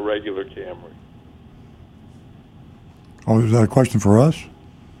hybrid than a regular Camry? Oh, is that a question for us?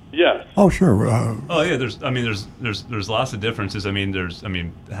 Yes. Oh, sure. Oh yeah, there's lots of differences.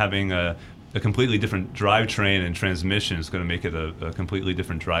 Having a completely different drivetrain and transmission is going to make it a completely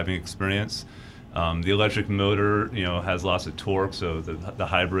different driving experience. The electric motor, has lots of torque, so the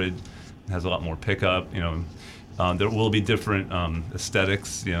hybrid has a lot more pickup. There will be different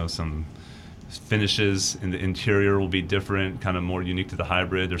aesthetics. Some finishes in the interior will be different, kind of more unique to the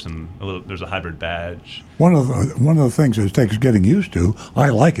hybrid. There's a hybrid badge. One of the things that it takes getting used to. I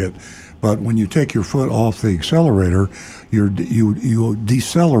like it, but when you take your foot off the accelerator, you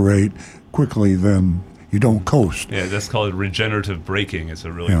decelerate quickly. Then you don't coast. Yeah, that's called regenerative braking. It's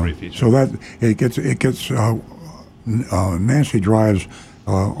a really great feature. So that it gets. Nancy drives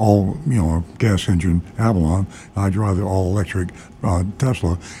all gas engine Avalon. I drive the all electric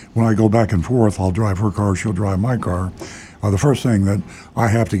Tesla. When I go back and forth, I'll drive her car, she'll drive my car. The first thing that I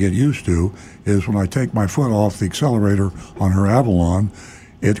have to get used to is when I take my foot off the accelerator on her Avalon,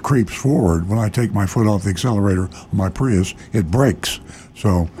 it creeps forward. When I take my foot off the accelerator on my Prius, it brakes.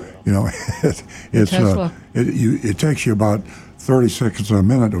 So it takes you about 30 seconds a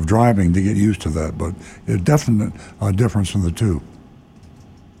minute of driving to get used to that, but a definite difference in the two.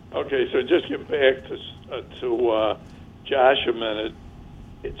 Okay, so just get back to Josh a minute.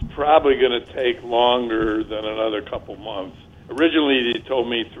 It's probably going to take longer than another couple months. Originally, he told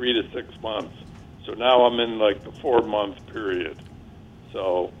me 3 to 6 months. So now I'm in like the 4-month period.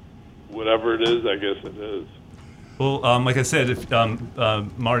 So whatever it is, I guess it is. Well, like I said, if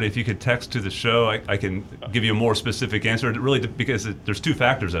Marty, if you could text to the show, I can give you a more specific answer. It really, because there's two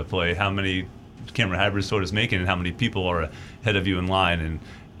factors at play: how many Camry hybrids Toyota's making, and how many people are ahead of you in line. And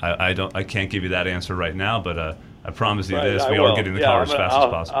I can't give you that answer right now, but I promise you this: we are getting the car as fast as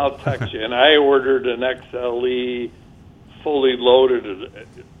possible. I'll text you. And I ordered an XLE fully loaded,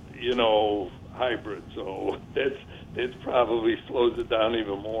 hybrid. So it probably slows it down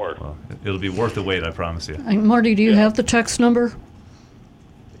even more. Well, it'll be worth the wait, I promise you. Marty, do you have the text number?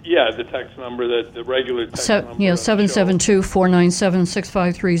 Yeah, the text number, the regular text number. Yeah,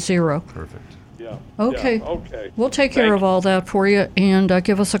 772-497-6530. Perfect. Yeah. Okay. Yeah, okay. We'll take care of all that for you, and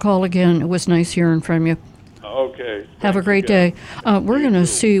give us a call again. It was nice hearing from you. Okay. Have a great day. We're going to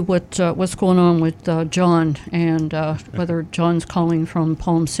see what's going on with John, and whether John's calling from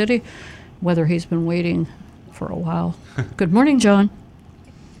Palm City, whether he's been waiting for a while. Good morning, John.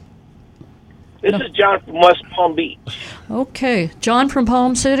 This is John from West Palm Beach. Okay. John from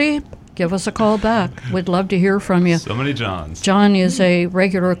Palm City, give us a call back. We'd love to hear from you. So many Johns. John is a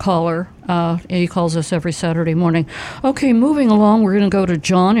regular caller. He calls us every Saturday morning. Okay, moving along, we're going to go to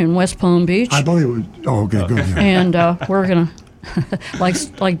John in West Palm Beach. I believe it was. Oh, okay, good. Yeah. And we're going to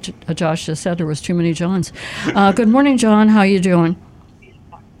like Josh just said, there was too many Johns. Good morning, John. How you doing?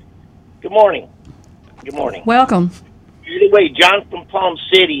 Good morning. Good morning. Welcome. Anyway, John from Palm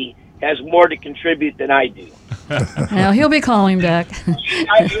City has more to contribute than I do. Now he'll be calling back.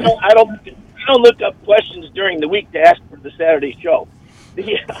 I don't look up questions during the week to ask for the Saturday show.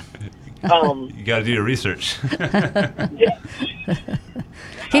 Yeah. You got to do your research. Yeah.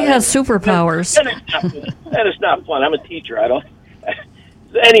 He has superpowers. That is not fun. I'm a teacher. I don't.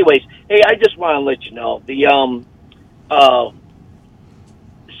 Anyways, hey, I just want to let you know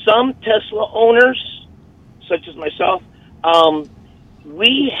some Tesla owners, such as myself,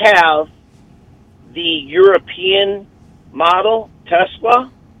 we have the European model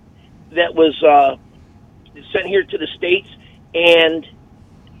Tesla that was sent here to the States, and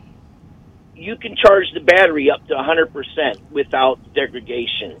you can charge the battery up to 100% without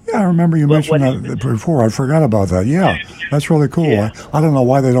degradation. Yeah, I remember you mentioned that before. I forgot about that. Yeah, that's really cool. Yeah. I don't know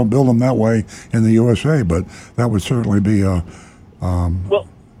why they don't build them that way in the USA, but that would certainly be a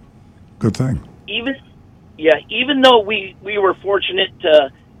good thing. Even though we were fortunate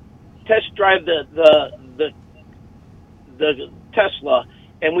to test drive the Tesla,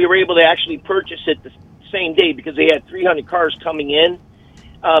 and we were able to actually purchase it the same day because they had 300 cars coming in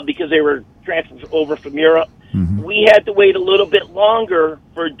because they were transferred over from Europe. Mm-hmm. We had to wait a little bit longer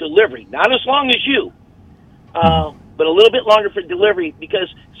for delivery. Not as long as you, but a little bit longer for delivery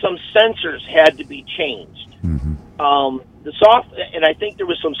because some sensors had to be changed. Mm-hmm. And I think there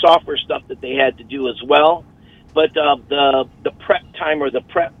was some software stuff that they had to do as well. But the prep time or the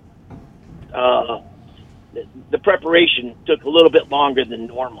preparation took a little bit longer than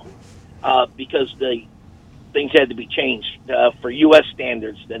normal because the things had to be changed for U.S.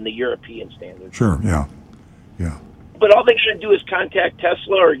 standards than the European standards. Sure, yeah. But all they got to do is contact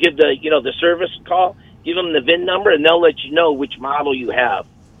Tesla or give the service a call, give them the VIN number, and they'll let you know which model you have.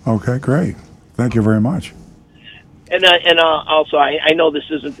 Okay, great. Thank you very much. And also, I know this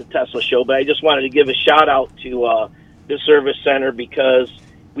isn't the Tesla show, but I just wanted to give a shout out to the service center because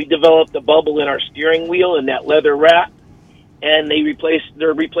we developed a bubble in our steering wheel in that leather wrap, and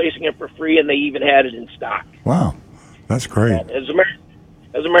they're replacing it for free, and they even had it in stock. Wow, that's great. As a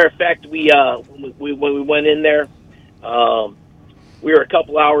matter of fact, when we went in there, we were a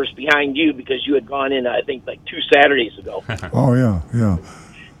couple hours behind you because you had gone in, I think, like 2 Saturdays ago. Oh yeah.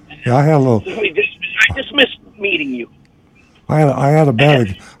 I had a little. I just missed meeting you. I had a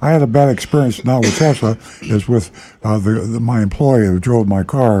bad experience not with Tesla, is with my employee who drove my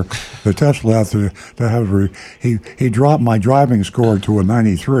car. The Tesla he dropped my driving score to a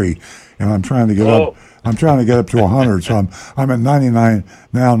 93, and I'm trying to get up. I'm trying to get up to 100, so I'm at 99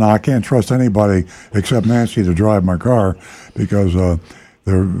 now. Now I can't trust anybody except Nancy to drive my car because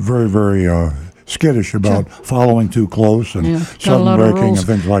they're very, very skittish about following too close and sudden braking and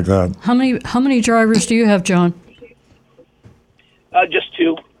things like that. How many drivers do you have, John? Just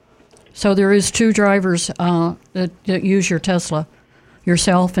 2. So there is 2 drivers that use your Tesla,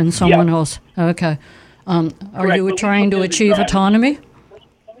 yourself and someone else. Okay. Are you trying to achieve autonomy?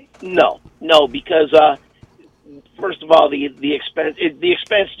 No, because first of all, the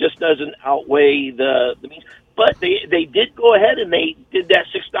expense just doesn't outweigh the means. But they did go ahead and they did that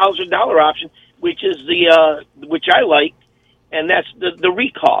 $6,000 option, which is which I like, and that's the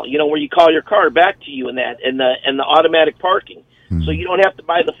recall. Where you call your car back to you and the automatic parking. Mm-hmm. So you don't have to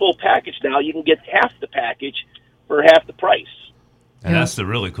buy the full package now. You can get half the package for half the price. And that's the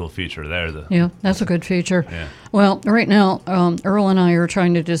really cool feature there. Yeah, that's a good feature. Yeah. Well, right now, Earl and I are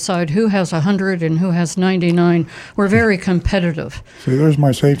trying to decide who has 100 and who has 99. We're very competitive. See, there's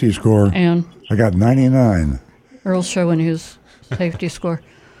my safety score. And I got 99. Earl's showing his safety score.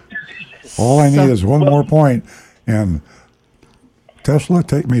 All I need is one more point, and Tesla,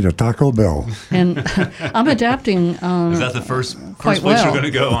 take me to Taco Bell. And I'm adapting. Is that the first quite place well you're going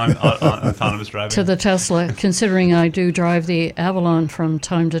to go on autonomous driving? To the Tesla, considering I do drive the Avalon from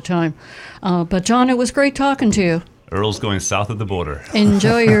time to time. But John, it was great talking to you. Earl's going south of the border.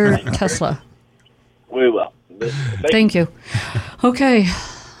 Enjoy your Tesla. We will. Thank you. Okay.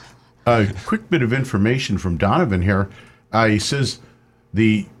 A quick bit of information from Donovan here. He says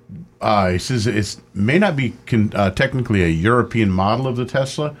it may not be technically a European model of the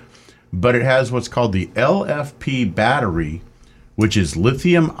Tesla, but it has what's called the LFP battery, which is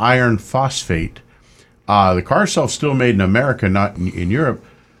lithium iron phosphate. The car itself still made in America, not in Europe,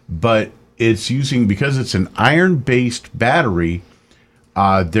 but it's because it's an iron-based battery,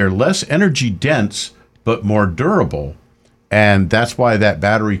 they're less energy dense but more durable, and that's why that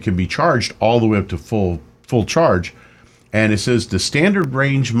battery can be charged all the way up to full charge. And it says the standard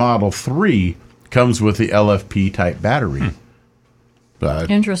range Model 3 comes with the LFP type battery.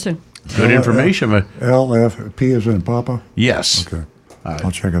 Interesting. Good information. LFP is in Papa? Yes. Okay.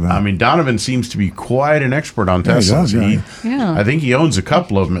 I'll check it out. I mean, Donovan seems to be quite an expert on Yeah, he Teslas. does, yeah. I think he owns a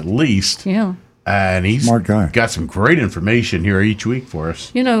couple of them at least. Yeah. And he's Smart guy. got some great information here each week for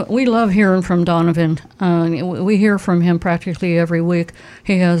us. You know, we love hearing from Donovan. We hear from him practically every week.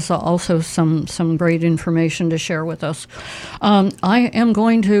 He has also some great information to share with us. I am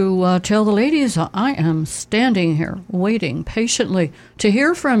going to tell the ladies I am standing here waiting patiently to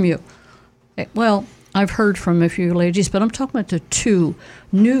hear from you. Well, I've heard from a few ladies, but I'm talking about the 2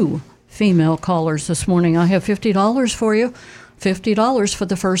 new female callers this morning. I have $50 for you. $50 for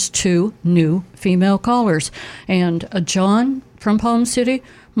the first 2 new female callers. And John from Palm City,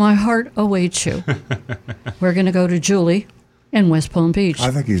 my heart awaits you. We're going to go to Julie in West Palm Beach. I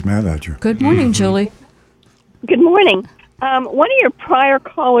think he's mad at you. Good morning, Julie. Good morning. One of your prior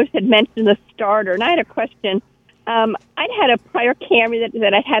callers had mentioned the starter, and I had a question. I'd had a prior Camry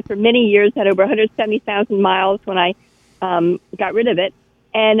that I'd had for many years, had over 170,000 miles when I got rid of it.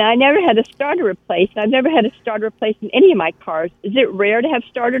 And I never had a starter replaced. I've never had a starter replaced in any of my cars. Is it rare to have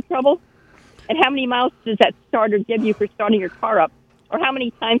starter trouble? And how many miles does that starter give you for starting your car up? Or how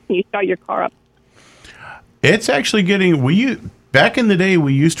many times can you start your car up? It's actually back in the day,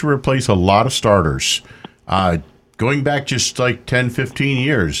 we used to replace a lot of starters. Going back just like 10, 15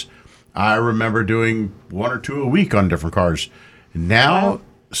 years, I remember doing 1 or 2 a week on different cars. Now,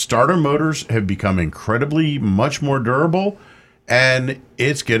 starter motors have become incredibly much more durable, and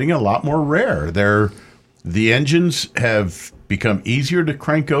it's getting a lot more rare. The engines have become easier to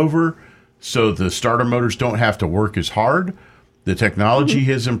crank over, so the starter motors don't have to work as hard. The technology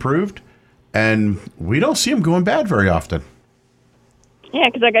has improved, and we don't see them going bad very often. Yeah,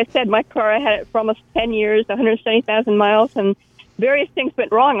 because like I said, my car, I had it for almost 10 years, 170,000 miles, and various things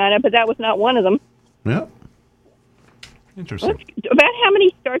went wrong on it, but that was not one of them. Yeah. Interesting. About how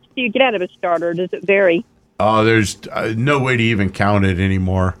many starts do you get out of a starter? Does it vary? There's no way to even count it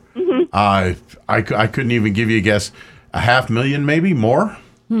anymore. I couldn't even give you a guess. 500,000, maybe more.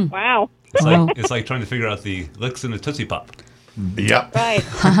 Wow. It's like trying to figure out the licks in the Tootsie Pop. Yep. Right.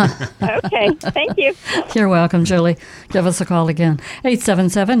 Okay. Thank you. You're welcome, Julie. Give us a call again,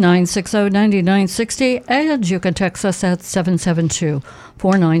 877-960-9960, and you can text us at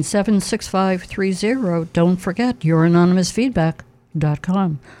 772-497-6530. Don't forget,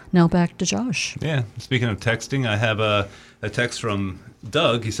 youranonymousfeedback.com. Now back to Josh. Yeah. Speaking of texting, I have a text from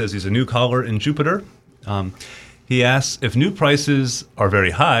Doug. He says he's a new caller in Jupiter. He asks, if new prices are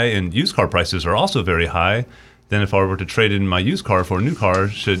very high and used car prices are also very high, then if I were to trade in my used car for a new car,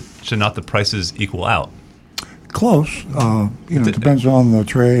 should not the prices equal out? Close. It depends on the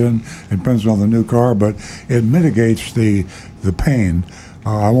trade and it depends on the new car, but it mitigates the pain.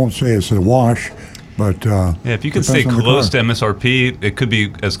 I won't say it's a wash, but if you can stay close to MSRP, it could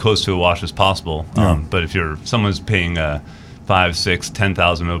be as close to a wash as possible. But if someone's paying 5, 6,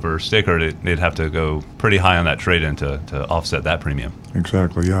 10,000 over sticker, they'd have to go pretty high on that trade-in to offset that premium.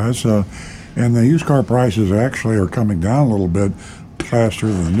 Exactly. Yeah, it's and the used car prices actually are coming down a little bit faster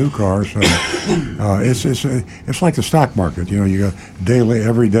than the new cars. So it's like the stock market. You know, you got daily,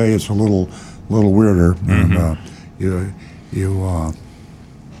 every day it's a little weirder, and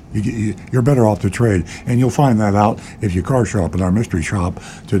you're better off to trade. And you'll find that out if you car shop in our mystery shop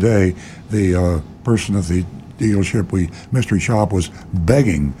today. The person at the dealership mystery shop was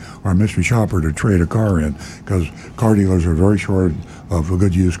begging our mystery shopper to trade a car in, because car dealers are very short of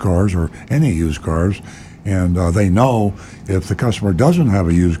good used cars or any used cars, and they know if the customer doesn't have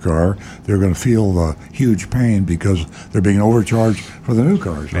a used car, they're going to feel the huge pain because they're being overcharged for the new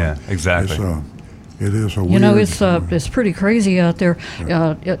cars. Yeah, exactly. It is a weird... You know, it's pretty crazy out there.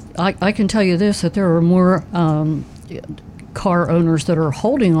 I can tell you this, that there are more car owners that are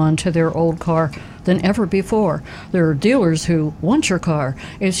holding on to their old car than ever before. There are dealers who want your car.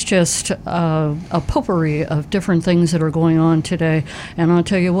 It's just a potpourri of different things that are going on today. And I'll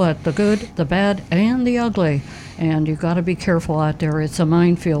tell you what, the good, the bad, and the ugly. And you've got to be careful out there. It's a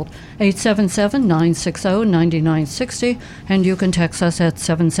minefield. 877-960-9960. And you can text us at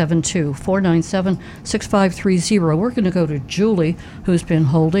 772-497-6530. We're going to go to Julie, who's been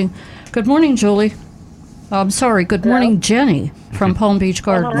holding. Good morning, Julie. I'm sorry. Good morning, Jenny from Palm Beach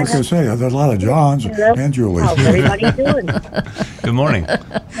Gardens. I was going to say, there's a lot of Johns and Julies. How's everybody doing? Good morning.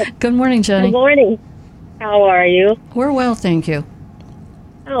 Good morning, Jenny. Good morning. How are you? We're well, thank you.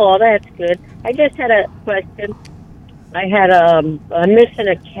 Oh, that's good. I just had a question. I had I'm missing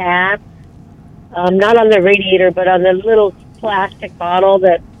a cap, not on the radiator, but on the little plastic bottle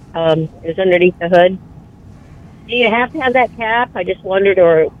that is underneath the hood. Do you have to have that cap? I just wondered,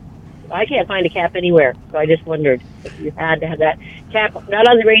 or I can't find a cap anywhere, so I just wondered if you had to have that. cap, not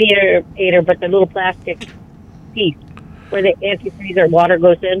on the radiator, but the little plastic piece where the antifreeze or water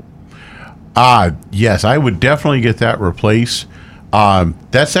goes in. Yes, I would definitely get that replaced.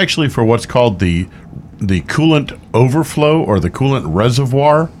 That's actually for what's called the coolant overflow or the coolant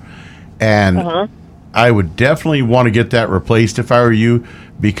reservoir. And I would definitely want to get that replaced if I were you,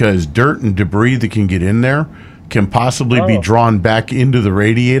 because dirt and debris that can get in there can possibly be drawn back into the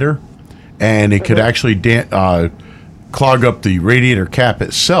radiator, and it could actually clog up the radiator cap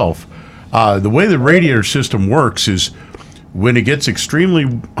itself. The way the radiator system works is when it gets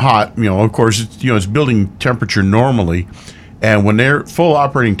extremely hot, of course, it's building temperature normally, and when they're full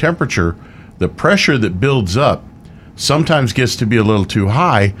operating temperature, the pressure that builds up sometimes gets to be a little too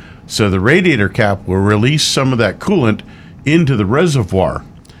high, so the radiator cap will release some of that coolant into the reservoir,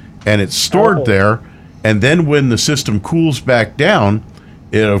 and it's stored there, and then when the system cools back down,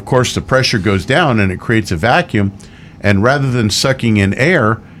 of course, the pressure goes down and it creates a vacuum, and rather than sucking in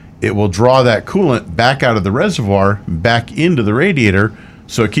air, it will draw that coolant back out of the reservoir, back into the radiator,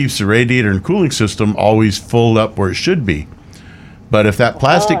 so it keeps the radiator and cooling system always full up where it should be. But if that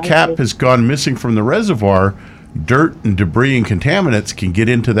plastic cap has gone missing from the reservoir, dirt and debris and contaminants can get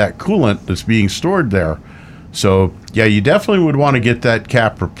into that coolant that's being stored there. So, yeah, you definitely would want to get that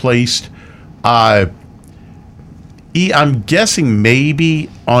cap replaced. I'm guessing maybe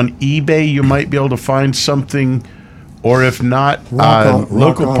on eBay you might be able to find something, or if not,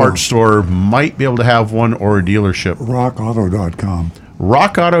 local parts store might be able to have one, or a dealership. RockAuto.com.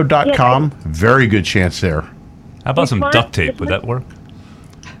 RockAuto.com, very good chance there. How about some duct tape? Would that work?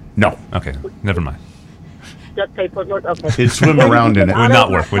 No. Okay, never mind. Duct tape would work? Okay. It'd swim around in it. Would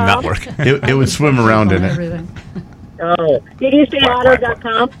not work. Would not work. It would swim around in it. Everything. Oh. Did you say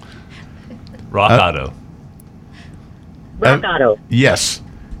auto.com? Rock Auto. Rock Auto. Yes.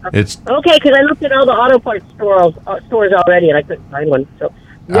 It's okay, because I looked at all the auto parts stores already, and I couldn't find one. So,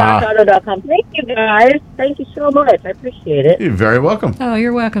 rockauto.com. Thank you, guys. Thank you so much. I appreciate it. You're very welcome. Oh,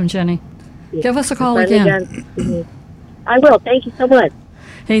 you're welcome, Jenny. Give us a call again. I will. Thank you so much.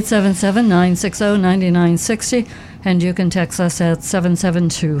 877-960-9960, and you can text us at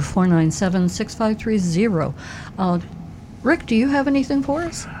 772-497-6530. Rick, do you have anything for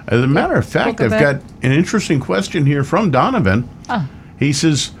us? As a matter of fact, I've got an interesting question here from Donovan. He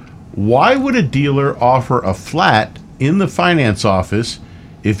says, why would a dealer offer a flat in the finance office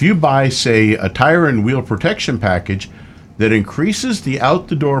if you buy, say, a tire and wheel protection package that increases the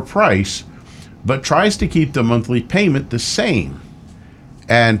out-the-door price but tries to keep the monthly payment the same?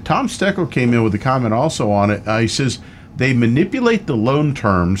 And Tom Steckel came in with a comment also on it. He says they manipulate the loan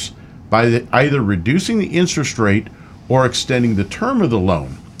terms by either reducing the interest rate or extending the term of the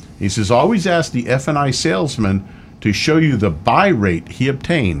loan. He says always ask the F&I salesman to show you the buy rate he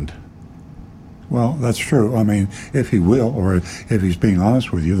obtained. Well, that's true. I mean, if he will, or if he's being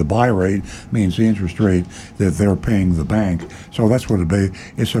honest with you, the buy rate means the interest rate that they're paying the bank. So that's what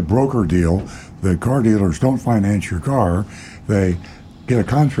it's a broker deal. The car dealers don't finance your car. They get a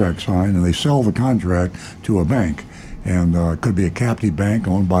contract signed and they sell the contract to a bank. And it could be a captive bank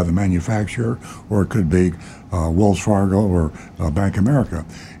owned by the manufacturer, or it could be Wells Fargo or Bank America.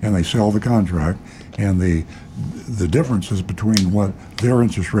 And they sell the contract, and the differences between what their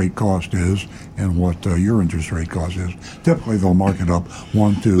interest rate cost is and what your interest rate cost is. Typically, they'll mark it up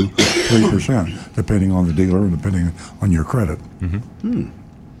 1, 2, 3%, depending on the dealer and depending on your credit.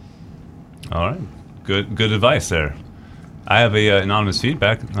 All right. Good advice there. I have a anonymous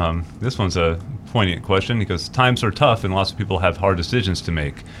feedback. This one's a poignant question because times are tough and lots of people have hard decisions to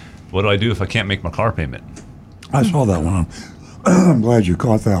make. What do I do if I can't make my car payment? I saw that one. I'm glad you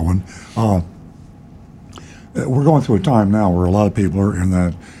caught that one. We're going through a time now where a lot of people are in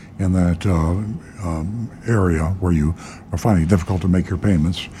that area where you are finding it difficult to make your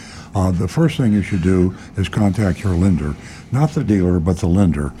payments. The first thing you should do is contact your lender, not the dealer, but the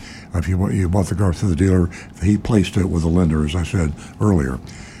lender. If you bought the car through the dealer, he placed it with the lender, as I said earlier.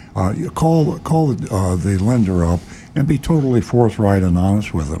 You call the lender up and be totally forthright and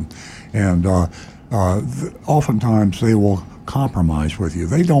honest with them. And oftentimes they will compromise with you.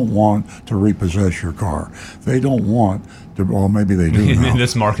 They don't want to repossess your car. They don't want to, well, maybe they do now. In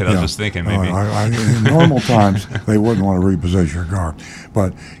this market, I was just thinking maybe. In normal times, they wouldn't want to repossess your car.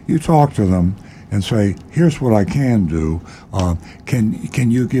 But you talk to them and say, here's what I can do.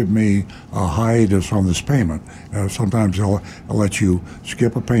 Can you give me a hiatus on this payment? Sometimes they'll let you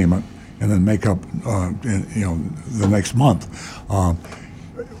skip a payment and then make up the next month.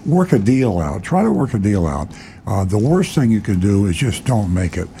 Work a deal out. Try to work a deal out. The worst thing you can do is just don't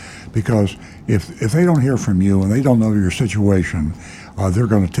make it, because if they don't hear from you and they don't know your situation, they're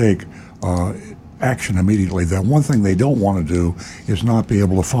going to take action immediately. That one thing they don't want to do is not be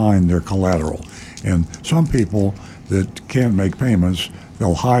able to find their collateral. And some people that can't make payments,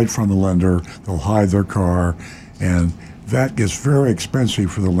 they'll hide from the lender, they'll hide their car, and that gets very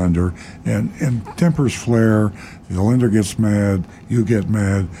expensive for the lender, and tempers flare, the lender gets mad, you get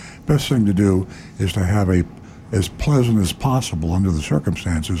mad. Best thing to do is to have a as pleasant as possible under the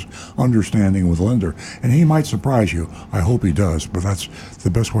circumstances, understanding with the lender. And he might surprise you. I hope he does, but that's the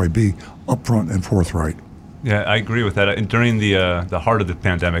best way. Be upfront and forthright. Yeah, I agree with that. And during the heart of the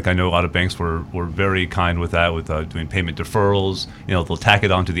pandemic, I know a lot of banks were very kind with that, with doing payment deferrals. You know, they'll tack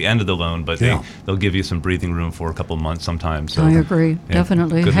it on to the end of the loan, but they'll give you some breathing room for a couple of months sometimes. So, I agree,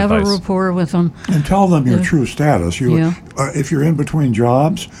 definitely. Have advice. a rapport with them. And tell them your true status. If you're in between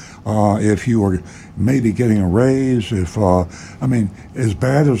jobs, if you are maybe getting a raise, as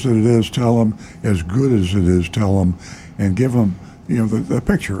bad as it is, tell them. As good as it is, tell them. And give them, the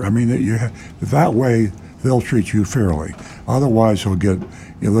picture. That way, they'll treat you fairly. Otherwise, they'll get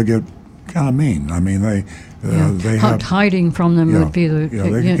kind of mean. They have hiding from them would be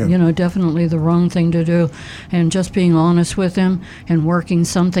definitely the wrong thing to do. And just being honest with them and working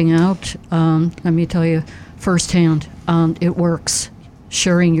something out. Let me tell you firsthand, it works.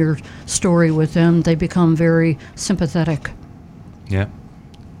 Sharing your story with them, they become very sympathetic. Yeah.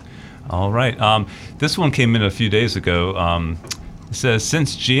 All right. This one came in a few days ago. It says,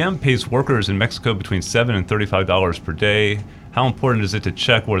 since GM pays workers in Mexico between $7 and $35 per day, how important is it to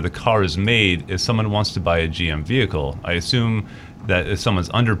check where the car is made if someone wants to buy a GM vehicle? I assume that if someone's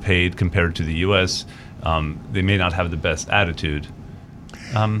underpaid compared to the U.S., they may not have the best attitude.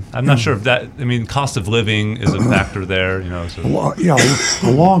 I'm not sure if that, cost of living is a factor there, So. Well,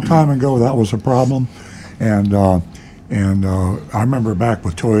 a long time ago that was a problem. And I remember back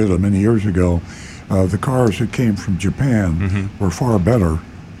with Toyota many years ago, the cars that came from Japan were far better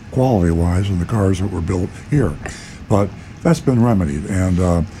quality-wise than the cars that were built here. But that's been remedied. And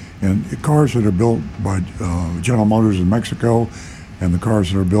the cars that are built by General Motors in Mexico and the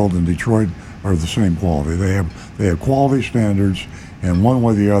cars that are built in Detroit are the same quality. They have quality standards, and one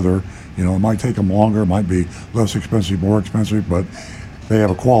way or the other, it might take them longer, it might be less expensive, more expensive, but they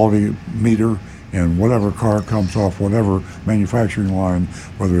have a quality meter, and whatever car comes off whatever manufacturing line,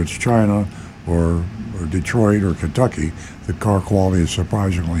 whether it's China or Detroit or Kentucky, the car quality is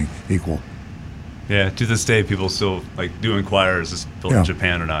surprisingly equal. Yeah, to this day, people still do inquire, is this built in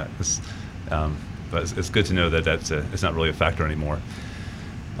Japan or not? But it's good to know that it's not really a factor anymore.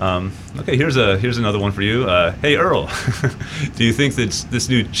 Okay, here's another one for you. Hey, Earl, do you think that this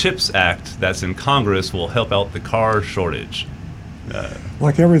new CHIPS Act that's in Congress will help out the car shortage?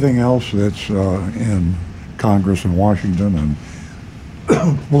 Like everything else that's in Congress and Washington and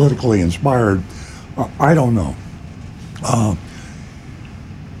politically inspired, I don't know.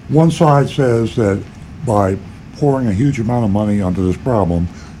 One side says that by pouring a huge amount of money onto this problem,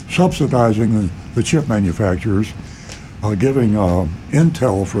 subsidizing the chip manufacturers, giving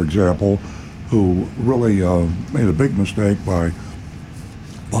Intel, for example, who really made a big mistake by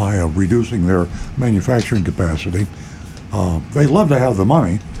reducing their manufacturing capacity. They love to have the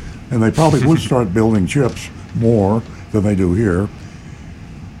money, and they probably would start building chips more than they do here.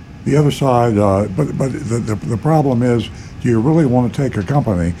 The other side, but the problem is, do you really want to take a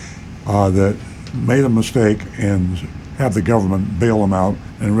company that made a mistake and have the government bail them out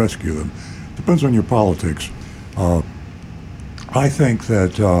and rescue them? Depends on your politics. I think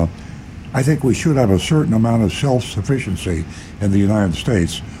we should have a certain amount of self-sufficiency in the United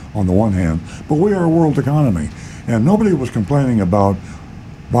States on the one hand, but we are a world economy, and nobody was complaining about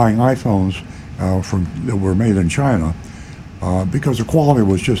buying iPhones that were made in China because the quality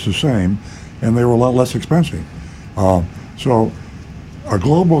was just the same and they were a lot less expensive. So a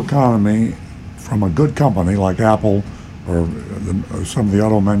global economy from a good company like Apple or some of the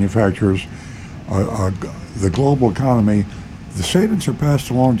auto manufacturers, the global economy, the savings are passed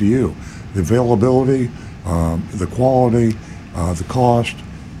along to you. The availability, the quality, the cost.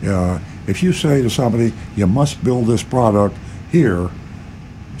 If you say to somebody, you must build this product here,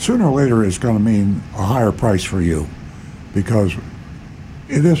 sooner or later it's going to mean a higher price for you, because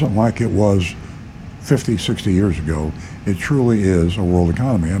it isn't like it was 50, 60 years ago. It truly is a world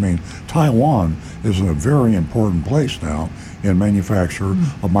economy. Taiwan is a very important place now in manufacture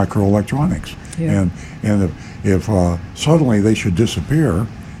of microelectronics. Yeah. And if suddenly they should disappear,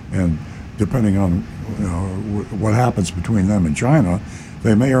 and depending on what happens between them and China,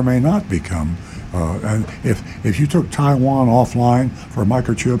 they may or may not become. And if you took Taiwan offline for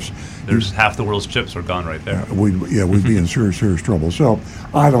microchips, there's half the world's chips are gone right there. We'd be in serious trouble. So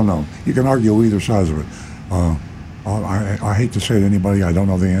I don't know. You can argue either side of it. I hate to say to anybody, I don't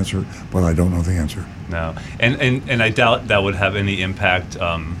know the answer, but I don't know the answer. No, and I doubt that would have any impact.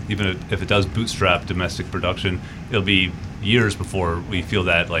 Even if it does bootstrap domestic production, it'll be years before we feel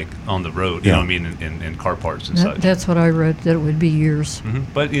that, like, on the road. You know what I mean, in car parts and such. That's what I read, that it would be years.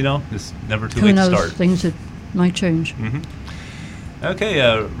 But it's never too Who late knows, to start. things that might change. Okay,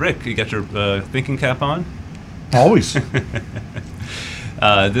 Rick, you got your thinking cap on? Always.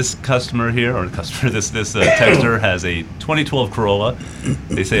 This customer here, this texter has a 2012 Corolla.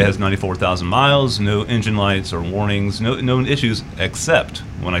 They say it has 94,000 miles, no engine lights or warnings, no issues, except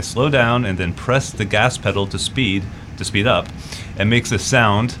when I slow down and then press the gas pedal to speed up, it makes a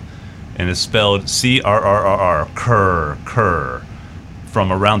sound, and is spelled C-R-R-R-R, cur,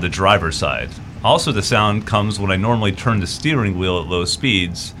 from around the driver's side. Also, the sound comes when I normally turn the steering wheel at low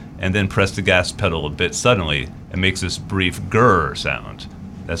speeds and then press the gas pedal a bit suddenly. It makes this brief grr sound.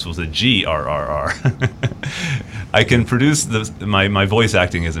 That's with a G-R-R-R. I can produce my voice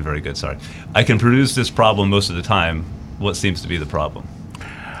acting isn't very good, sorry. I can produce this problem most of the time. What seems to be the problem?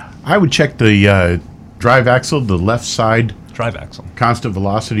 I would check the drive axle, the left side Drive axle. constant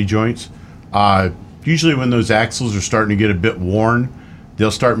velocity joints. Usually when those axles are starting to get a bit worn,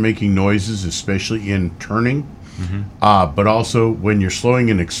 they'll start making noises, especially in turning. But also when you're slowing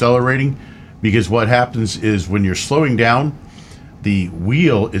and accelerating, because what happens is when you're slowing down, the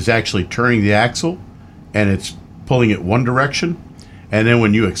wheel is actually turning the axle and it's pulling it one direction. And then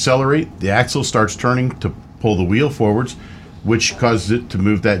when you accelerate, the axle starts turning to pull the wheel forwards, which causes it to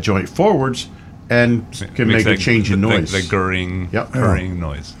move that joint forwards and can make a change in noise. The gurring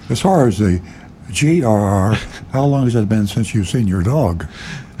noise. As far as the GRR, how long has it been since you've seen your dog?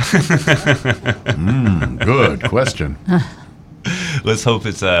 Good question. Let's hope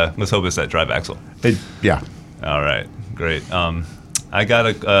it's that drive axle. Yeah. All right, great. I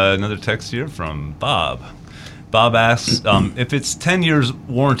got another text here from Bob. Bob asks, if it's 10 years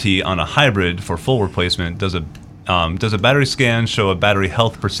warranty on a hybrid for full replacement, does a battery scan show a battery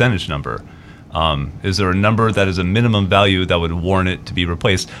health percentage number? Is there a number that is a minimum value that would warrant it to be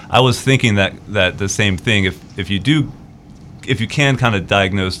replaced? I was thinking that the same thing. If you can kind of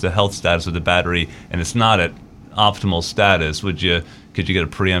diagnose the health status of the battery and it's not at optimal status, could you get a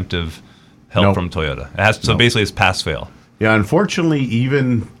preemptive help Nope. from Toyota? It has, so basically it's pass fail. Yeah, unfortunately,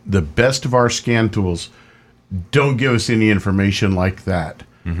 even the best of our scan tools don't give us any information like that.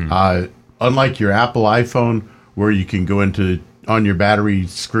 Unlike your Apple iPhone, where you can go on your battery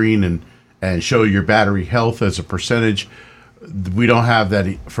screen and show your battery health as a percentage, we don't have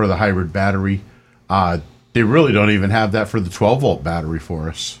that for the hybrid battery. They really don't even have that for the 12-volt battery for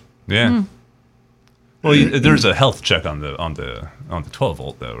us. Yeah. Well, there's a health check on the 12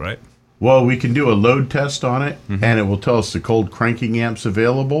 volt though, right? Well, we can do a load test on it, and it will tell us the cold cranking amps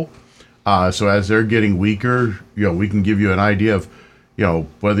available. So as they're getting weaker, we can give you an idea of,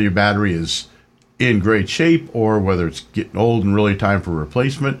 whether your battery is in great shape or whether it's getting old and really time for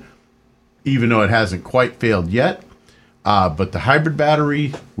replacement, even though it hasn't quite failed yet. But the hybrid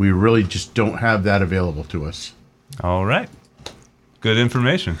battery, we really just don't have that available to us. All right. Good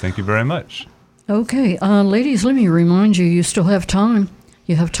information. Thank you very much. Okay, ladies, let me remind you, you still have time.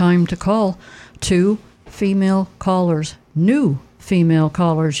 You have time to call 2 female callers, new female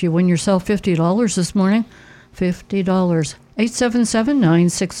callers. You win yourself $50 this morning. $50.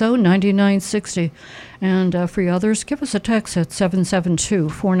 877-960-9960. And for you others, give us a text at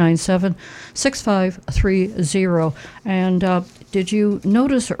 772-497-6530. And did you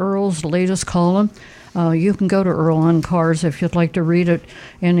notice Earl's latest column? You can go to Earl on Cars if you'd like to read it,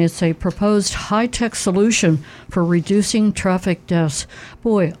 and it's a proposed high-tech solution for reducing traffic deaths.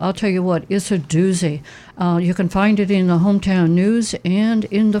 Boy, I'll tell you what, it's a doozy. You can find it in the Hometown News and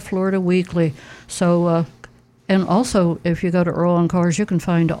in the Florida Weekly. So, and also, if you go to Earl on Cars, you can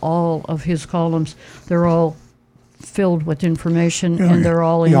find all of his columns. They're all filled with information, and they're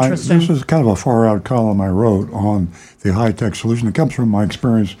all interesting. This is kind of a far-out column I wrote on the high-tech solution. It comes from my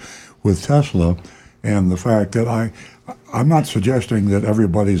experience with Tesla, and the fact that I'm not suggesting that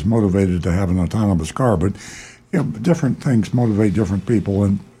everybody's motivated to have an autonomous car, but different things motivate different people,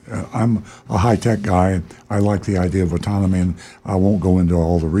 and I'm a high-tech guy, and I like the idea of autonomy, and I won't go into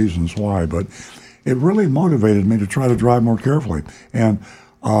all the reasons why, but it really motivated me to try to drive more carefully, and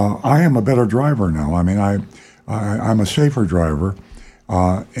I am a better driver now. I mean, I'm a safer driver,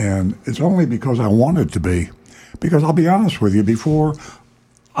 and it's only because I wanted to be, because I'll be honest with you, before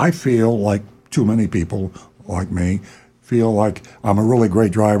I feel like too many people like me feel like I'm a really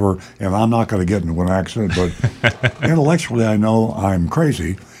great driver and I'm not going to get into an accident, but intellectually I know I'm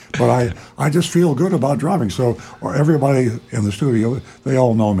crazy. but I just feel good about driving. So everybody in the studio, they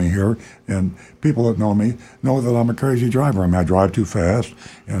all know me here, and people that know me know that I'm a crazy driver. I mean, I drive too fast,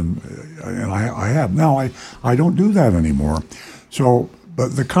 and I have. Now, I don't do that anymore. So,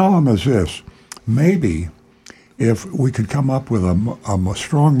 but the column is this. Maybe if we could come up with a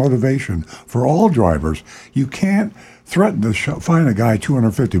strong motivation for all drivers, you can't threaten to fine a guy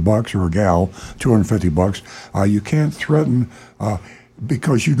 $250 or a gal $250. You can't threaten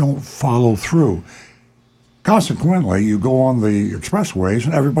because you don't follow through. Consequently, you go on the expressways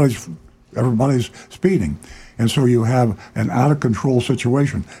and everybody's speeding. And so you have an out-of-control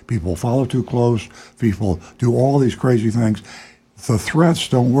situation. People follow too close. People do all these crazy things. The threats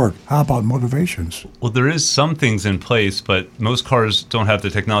don't work. How about motivations? Well, there is some things in place, but most cars don't have the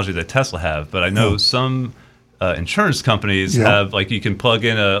technology that Tesla have. But I know some insurance companies have, like, you can plug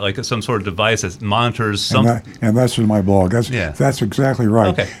in some sort of device that monitors some. And that's in my blog. That's exactly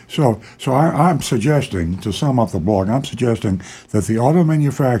right. Okay. So I'm suggesting, to sum up the blog, I'm suggesting that the auto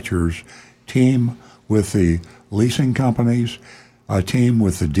manufacturers team with the leasing companies, team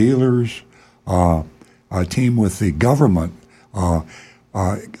with the dealers, team with the government.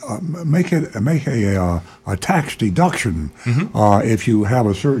 Make a tax deduction if you have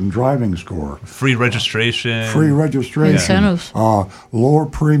a certain driving score. Free registration. Incentives. Lower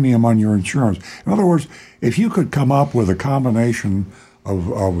premium on your insurance. In other words, if you could come up with a combination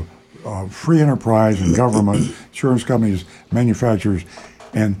of free enterprise and government, insurance companies, manufacturers,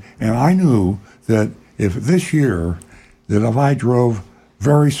 and I knew that if I drove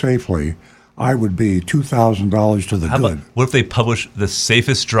very safely, I would be $2,000 to the good. What if they publish the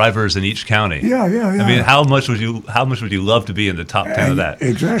safest drivers in each county? Yeah. I mean, how much would you love to be in the top 10 of that?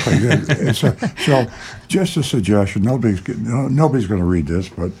 Exactly. So, just a suggestion. Nobody's going to read this,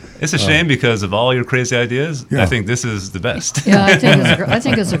 but it's a shame because of all your crazy ideas. Yeah. I think this is the best. Yeah, I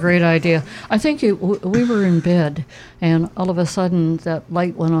think it's a great idea. I think we were in bed, and all of a sudden that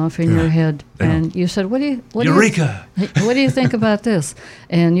light went off in your head, and you said, Eureka! What do you think about this?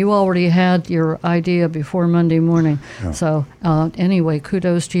 And you already had your idea before Monday morning. Yeah. So anyway,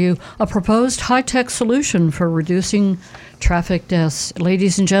 kudos to you. A proposed high-tech solution for reducing traffic deaths.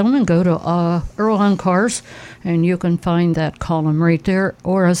 Ladies and gentlemen, go to Earl on Cars, and you can find that column right there.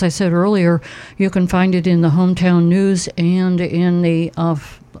 Or, as I said earlier, you can find it in the Hometown News and in the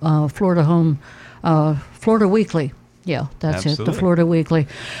Florida Weekly. Yeah, that's Absolutely. it, the Florida Weekly.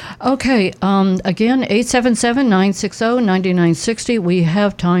 Okay, again, 877-960-9960. We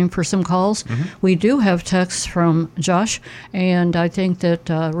have time for some calls. Mm-hmm. We do have texts from Josh, and I think that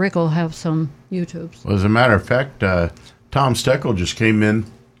Rick will have some YouTubes. Well, as a matter of fact, Tom Steckel just came in,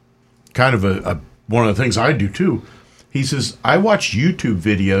 kind of one of the things I do too. He says, I watch YouTube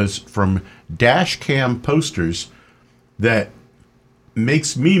videos from dash cam posters that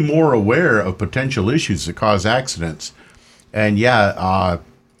makes me more aware of potential issues that cause accidents. And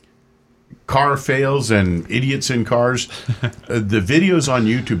car fails and idiots in cars. The videos on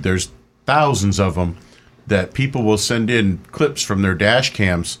YouTube, there's thousands of them that people will send in clips from their dash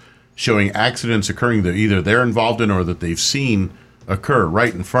cams showing accidents occurring that either they're involved in or that they've seen occur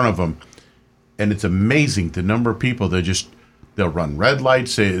right in front of them. And it's amazing the number of people that they'll run red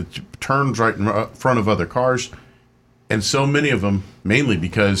lights, it turns right in front of other cars. And so many of them, mainly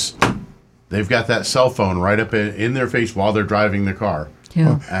because they've got that cell phone right up in their face while they're driving the car.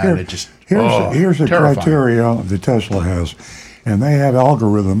 Yeah. And here's the terrifying criteria that Tesla has. And they have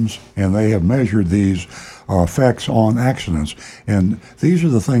algorithms, and they have measured these effects on accidents. And these are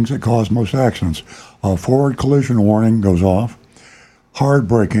the things that cause most accidents. Forward collision warning goes off, hard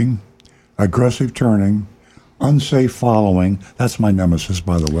braking, aggressive turning, unsafe following. That's my nemesis,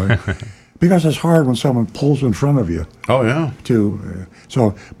 by the way. Because it's hard when someone pulls in front of you. Oh, yeah.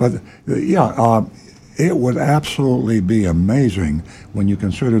 It would absolutely be amazing when you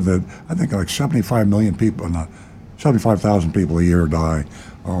consider that I think like 75,000 people a year die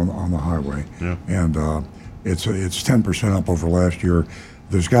on the highway. Yeah. And it's 10% up over last year.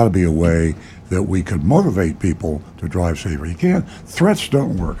 There's got to be a way that we could motivate people to drive safer. You can't. Threats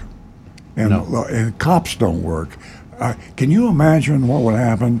don't work. And cops don't work. Can you imagine what would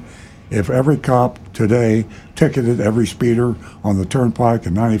happen if every cop today ticketed every speeder on the turnpike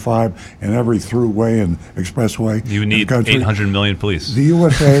and 95 and every throughway and expressway? You would need 800 million police. The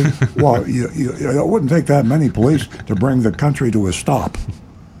USA, well, it wouldn't take that many police to bring the country to a stop.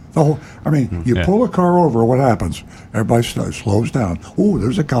 You pull a car over, what happens? Everybody slows down. Oh,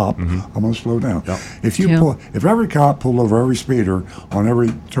 there's a cop. I'm going to slow down. Yep. If every cop pulled over every speeder on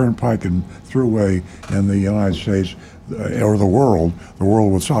every turnpike and throughway in the United States, or the world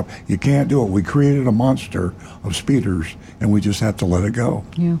would stop. You can't do it. We created a monster of speeders, and we just have to let it go.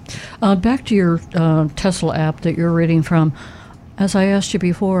 Yeah. Back to your Tesla app that you're reading from. As I asked you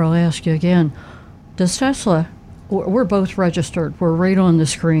before, I'll ask you again. Does Tesla, we're both registered. We're right on the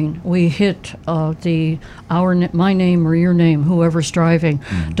screen. We hit my name or your name, whoever's driving.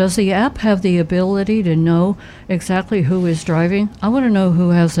 Does the app have the ability to know exactly who is driving? I want to know who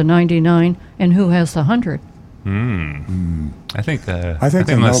has the 99 and who has the 100. I think I'm they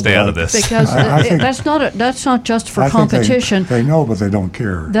going know, to stay out of this. Because I think that's not just for I think competition. They know, but they don't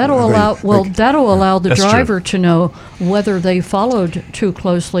care. That'll allow the That's driver true. to know whether they followed too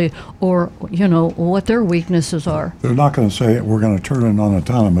closely or what their weaknesses are. They're not going to say we're going to turn it on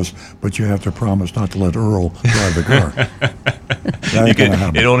autonomous, but you have to promise not to let Earl drive the car. That ain't going to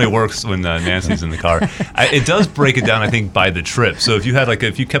happen. It only works when Nancy's in the car. It does break it down, I think, by the trip. So if you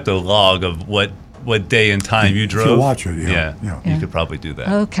kept a log of what day and time you drove, If you watch it, yeah, yeah. you could probably do that.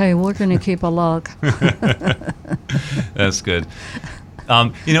 Okay, we're going to keep a log. That's good.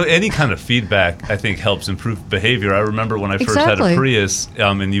 Any kind of feedback, I think, helps improve behavior. I remember when I first had Exactly. a Prius,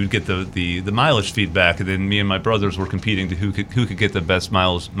 and you would get the mileage feedback, and then me and my brothers were competing to who could get the best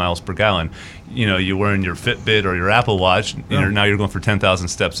miles per gallon. You're wearing your Fitbit or your Apple Watch, and now you're going for 10,000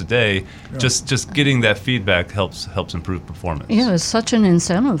 steps a day. Yeah. Just getting that feedback helps improve performance. Yeah, it's such an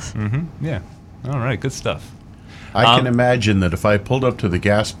incentive. Yeah. All right. Good stuff. I can imagine that if I pulled up to the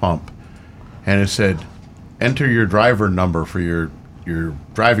gas pump and it said, enter your driver number for your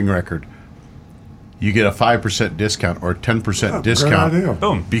driving record, you get a 5% discount or a 10% discount. Great idea.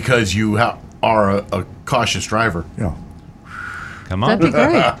 Boom. Because you are a cautious driver. Yeah. Come on. That'd be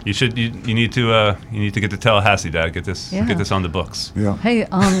great. You need to get to Tallahassee, Dad. Get this Yeah. on the books. Yeah. Hey,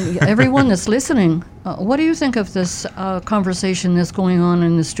 everyone that's listening, what do you think of this conversation that's going on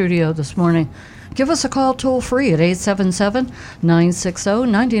in the studio this morning? Give us a call toll free at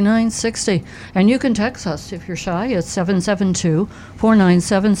 877-960-9960. And you can text us if you're shy at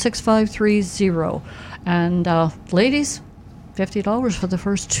 772-497-6530. And ladies, $50 for the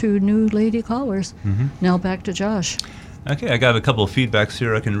first 2 new lady callers. Now back to Josh. Okay, I got a couple of feedbacks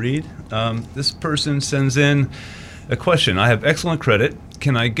here I can read. This person sends in a question. I have excellent credit.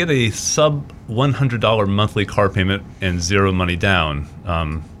 Can I get a sub $100 monthly car payment and 0 money down?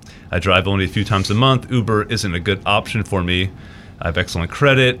 I drive only a few times a month. Uber isn't a good option for me. I have excellent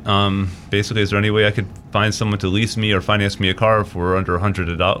credit. Basically, is there any way I could find someone to lease me or finance me a car for under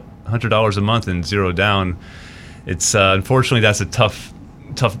 $100 a month and 0 down? It's unfortunately that's a tough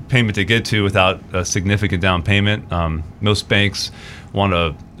payment to get to without a significant down payment. Most banks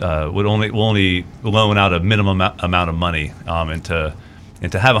will only loan out a minimum amount of money, and to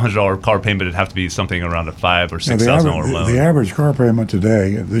have a $100 car payment, it'd have to be something around a $5,000 or $6,000 loan. The average car payment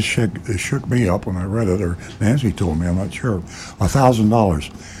today, this shook me up when I read it, or Nancy told me, I'm not sure,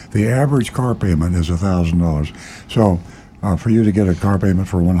 $1,000. The average car payment is $1,000. So for you to get a car payment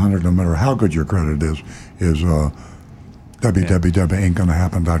for $100, no matter how good your credit is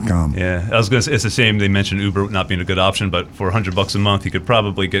www.ain'tgonnahappen.com. Yeah, I was going to say, it's a shame they mentioned Uber not being a good option, but for $100 a month, you could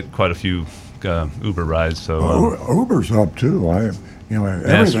probably get quite a few Uber rides. So Uber's up too.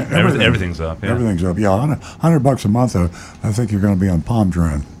 everything's up. Yeah. Everything's up. Yeah, $100 a month. I think you're going to be on Palm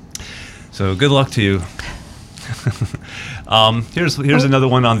Trend. So good luck to you. Here's another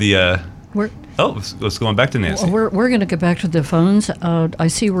one on the. Let's go on back to Nancy. We're going to get back to the phones. I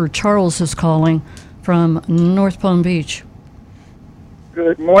see where Charles is calling from North Palm Beach.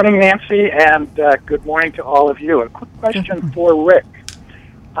 Good morning, Nancy, and good morning to all of you. A quick question for Rick.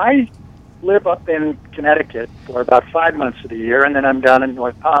 I live up in Connecticut for about 5 months of the year, and then I'm down in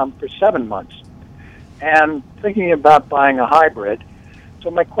North Palm for 7 months. And thinking about buying a hybrid.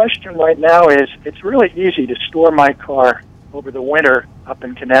 So my question right now is, it's really easy to store my car over the winter up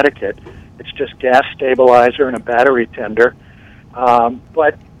in Connecticut. It's just gas stabilizer and a battery tender.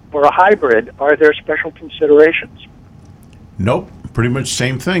 But for a hybrid, are there special considerations? Nope, pretty much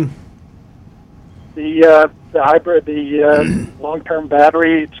same thing. The hybrid, the long-term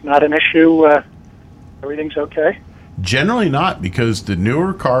battery, it's not an issue. Everything's okay? Generally not, because the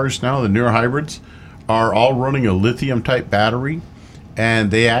newer cars now, the newer hybrids, are all running a lithium-type battery,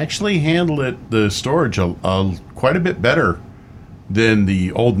 and they actually handle the storage quite a bit better than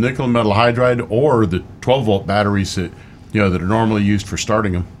the old nickel metal hydride or the 12-volt batteries that are normally used for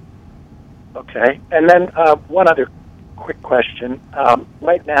starting them. Okay, and then one other quick question.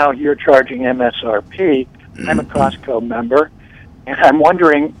 Right now, you're charging MSRP. I'm a Costco member, and I'm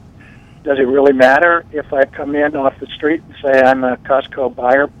wondering, does it really matter if I come in off the street and say I'm a Costco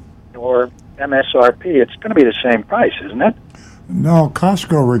buyer or MSRP? It's going to be the same price, isn't it? No,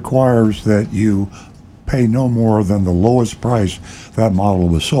 Costco requires that you pay no more than the lowest price that model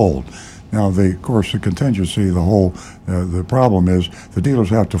was sold. Now, of course, the contingency, the problem is the dealers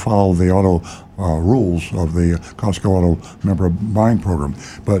have to follow the auto rules of the Costco Auto Member Buying Program.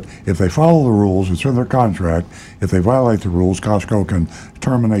 But if they follow the rules, it's in their contract. If they violate the rules, Costco can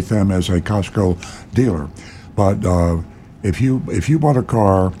terminate them as a Costco dealer. But if you bought a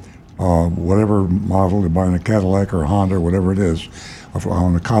car, whatever model, you're buying a Cadillac or a Honda or whatever it is,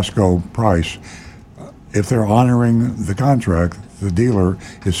 on a Costco price, if they're honoring the contract, the dealer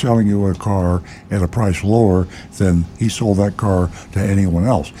is selling you a car at a price lower than he sold that car to anyone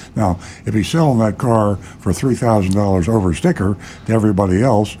else. Now, if he's selling that car for $3,000 over sticker to everybody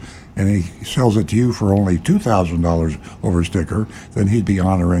else, and he sells it to you for only $2,000 over sticker, then he'd be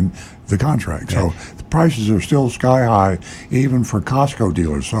honoring the contract. So the prices are still sky high, even for Costco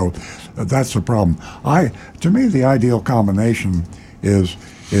dealers. So that's the problem. To me, the ideal combination is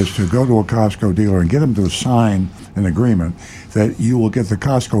to go to a Costco dealer and get him to sign an agreement that you will get the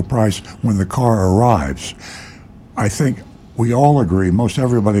Costco price when the car arrives. I think we all agree, most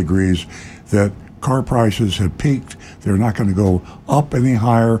everybody agrees, that car prices have peaked. They're not going to go up any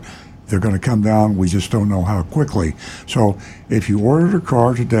higher. They're going to come down. We just don't know how quickly. So if you ordered a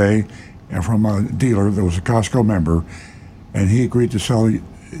car today and from a dealer that was a Costco member, and he agreed to sell it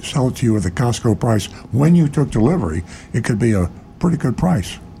to you at the Costco price when you took delivery, it could be a pretty good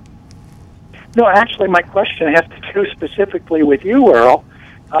price. No, actually, my question has to do specifically with you, Earl.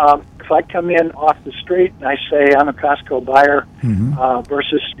 If I come in off the street and I say I'm a Costco buyer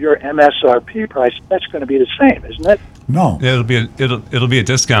versus your MSRP price, that's going to be the same, isn't it? No. It'll be a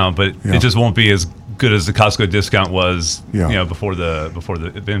discount, but it just won't be as good as the Costco discount was, before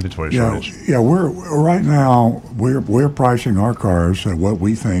the inventory shortage. Yeah, we're pricing our cars at what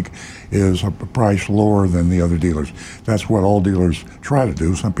we think is a price lower than the other dealers. That's what all dealers try to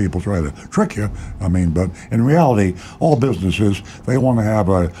do. Some people try to trick you. But in reality, all businesses, they want to have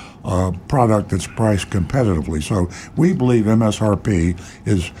a product that's priced competitively. So we believe MSRP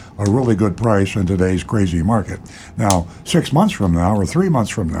is a really good price in today's crazy market. Now, 6 months from now or 3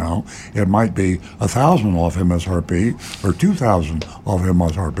 months from now, it might be $1,000 off MSRP or $2,000 off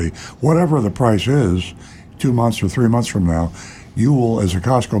MSRP. Whatever the price is, 2 months or 3 months from now, you will, as a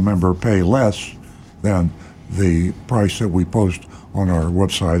Costco member, pay less than the price that we post on our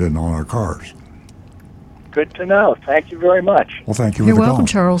website and on our cars. Good to know. Thank you very much. Well, thank you. You're welcome,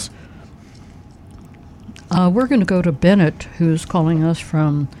 Charles. We're going to go to Bennett, who's calling us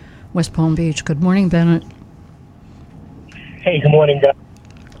from West Palm Beach. Good morning, Bennett. Hey, good morning, guys.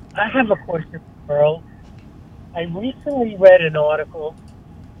 I have a question for Earl. I recently read an article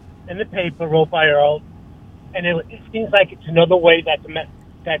in the paper wrote by Earl, and it seems like it's another way that the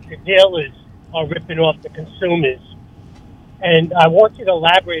dealers are ripping off the consumers. And I want you to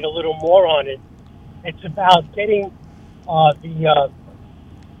elaborate a little more on it. It's about getting the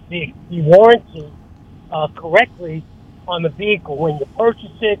warranty correctly on the vehicle when you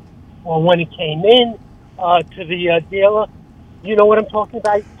purchase it or when it came in to the dealer. You know what I'm talking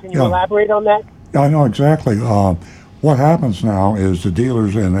about? Can you elaborate on that? I know exactly. What happens now is the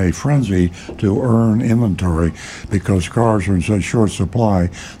dealers in a frenzy to earn inventory because cars are in such short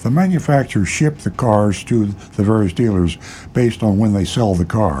supply. The manufacturers ship the cars to the various dealers based on when they sell the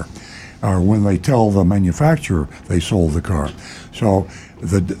car, or when they tell the manufacturer they sold the car. So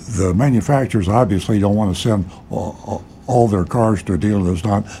the manufacturers obviously don't want to send all their cars to a dealer that's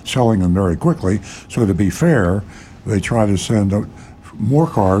not selling them very quickly. So to be fair, they try to send more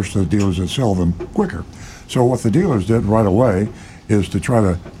cars to the dealers that sell them quicker. So what the dealers did right away is to try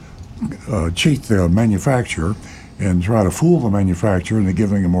to cheat the manufacturer and try to fool the manufacturer into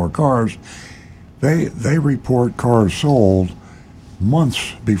giving them more cars. They report cars sold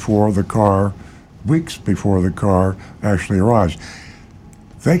months before the car, weeks before the car actually arrives.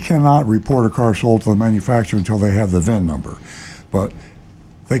 They cannot report a car sold to the manufacturer until they have the VIN number. But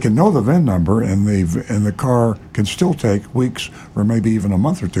they can know the VIN number, and the car can still take weeks or maybe even a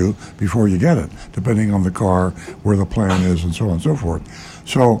month or two before you get it, depending on the car, where the plan is, and so on and so forth.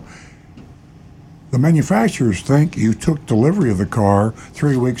 So the manufacturers think you took delivery of the car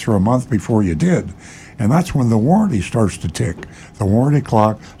 3 weeks or a month before you did. And that's when the warranty starts to tick. The warranty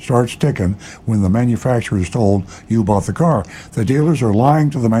clock starts ticking when the manufacturer is told you bought the car. The dealers are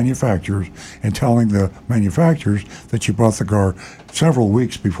lying to the manufacturers and telling the manufacturers that you bought the car several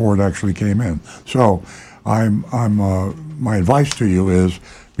weeks before it actually came in. So my advice to you is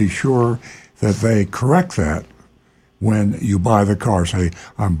be sure that they correct that when you buy the car. Say,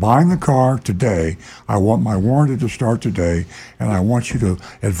 I'm buying the car today, I want my warranty to start today, and I want you to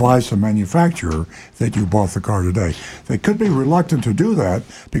advise the manufacturer that you bought the car today. They could be reluctant to do that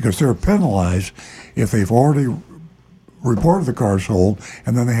because they're penalized if they've already reported the car sold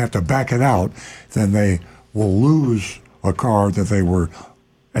and then they have to back it out, then they will lose a car that they were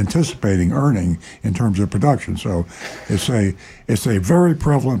anticipating earning in terms of production. So it's a very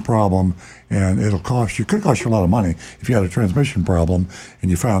prevalent problem, and could cost you a lot of money if you had a transmission problem and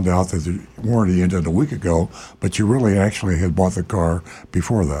you found out that the warranty ended a week ago, but you really actually had bought the car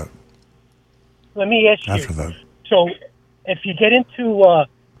before that. Let me ask you. After that. So if you get into,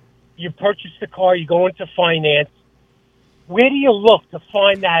 you purchase the car, you go into finance, where do you look to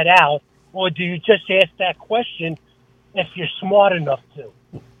find that out? Or do you just ask that question if you're smart enough to?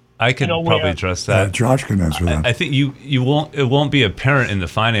 I could probably address that. Josh can answer that. I think it won't be apparent in the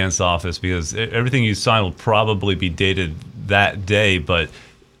finance office because everything you sign will probably be dated that day. But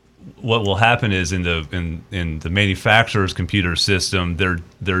what will happen is in the manufacturer's computer system,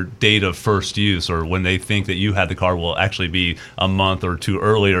 their date of first use, or when they think that you had the car, will actually be a month or two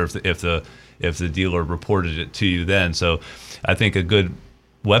earlier if the dealer reported it to you then. So I think a good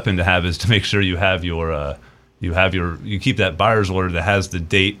weapon to have is to make sure you have you keep that buyer's order that has the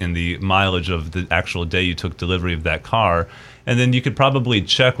date and the mileage of the actual day you took delivery of that car. And then you could probably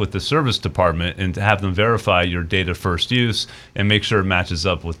check with the service department and have them verify your date of first use and make sure it matches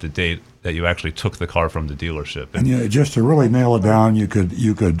up with the date that you actually took the car from the dealership. And just to really nail it down, you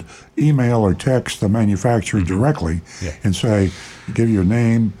could email or text the manufacturer directly and say, give your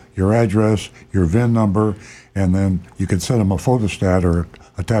name, your address, your VIN number, and then you could send them a photostat or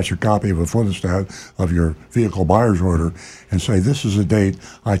attach a copy of a photostat of your vehicle buyer's order and say, this is the date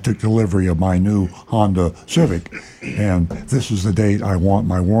I took delivery of my new Honda Civic, and this is the date I want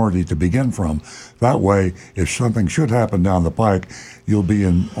my warranty to begin from. That way, if something should happen down the pike, you'll be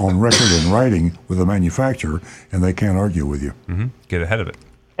on record in writing with the manufacturer, and they can't argue with you. Mm-hmm. Get ahead of it.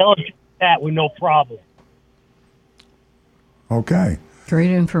 Tell them that with no problem. Okay.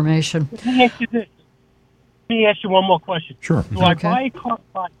 Great information. Let me ask you one more question. Sure. Do I buy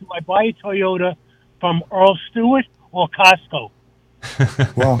a Toyota from Earl Stewart or Costco?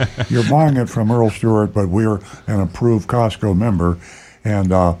 Well, you're buying it from Earl Stewart, but we're an approved Costco member, and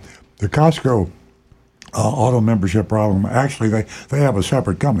the Costco auto membership problem, actually, they have a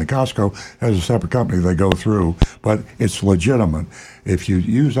separate company. Costco has a separate company they go through, but it's legitimate. If you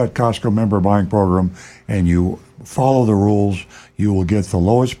use that Costco member buying program and you follow the rules, you will get the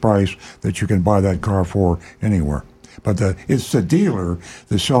lowest price that you can buy that car for anywhere. But it's the dealer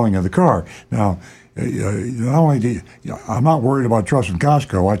that's selling you the car. Now, not only I'm not worried about trusting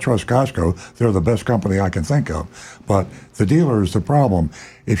Costco. I trust Costco. They're the best company I can think of. But the dealer is the problem.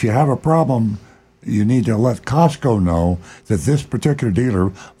 If you have a problem, you need to let Costco know that this particular dealer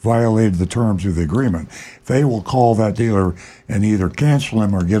violated the terms of the agreement. They will call that dealer and either cancel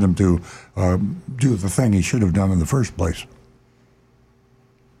him or get him to do the thing he should have done in the first place.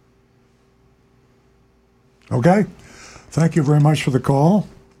 Okay? Thank you very much for the call.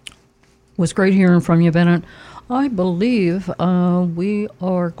 It was great hearing from you, Bennett. I believe we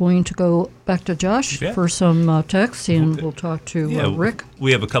are going to go back to Josh for some texts, and we'll talk to Rick.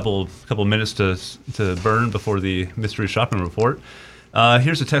 We have a couple minutes to burn before the mystery shopping report.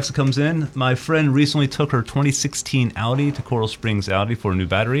 Here's a text that comes in. My friend recently took her 2016 Audi to Coral Springs Audi for a new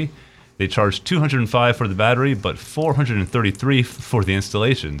battery. They charged $205 for the battery, but $433 for the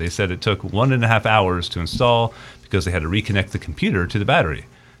installation. They said it took 1.5 hours to install because they had to reconnect the computer to the battery,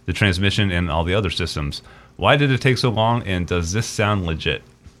 the transmission, and all the other systems. Why did it take so long, and does this sound legit?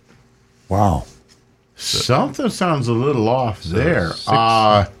 Wow. Something sounds a little off there.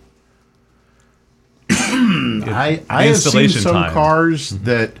 I have seen some cars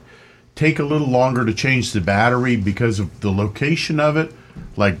that take a little longer to change the battery because of the location of it.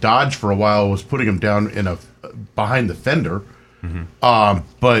 Like Dodge for a while was putting them down in behind the fender. Mm-hmm.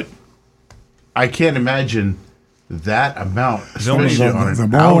 But I can't imagine that amount, especially on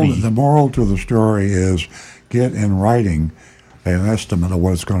an Audi. The moral to the story is get in writing an estimate of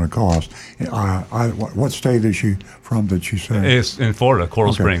what it's going to cost. What state is she from, did she say? It's in Florida,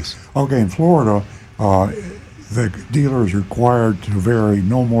 Coral Springs. Okay, in Florida, the dealer is required to vary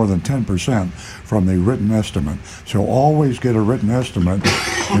no more than 10% from the written estimate. So always get a written estimate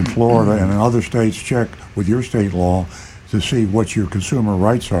in Florida, and in other states, check with your state law to see what your consumer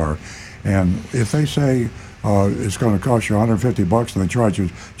rights are. And if they say it's going to cost you $150 and they charge you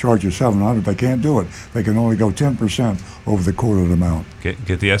 $700, they can't do it. They can only go 10% over the quoted amount.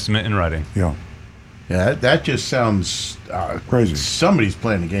 Get the estimate in writing. Yeah. Yeah, that just sounds crazy. Somebody's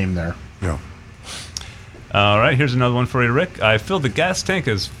playing a game there. Yeah. All right, here's another one for you, Rick. I filled the gas tank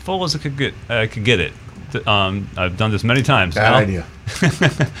as full as I could get it. I've done this many times. Bad idea.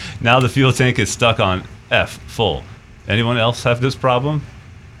 Now the fuel tank is stuck on F, full. Anyone else have this problem?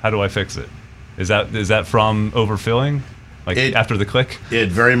 How do I fix it? Is that from overfilling? Like after the click? It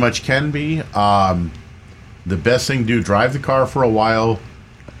very much can be. The best thing to do, drive the car for a while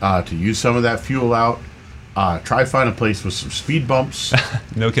to use some of that fuel out. Try find a place with some speed bumps.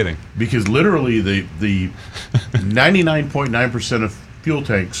 No kidding. Because literally the 99.9% of fuel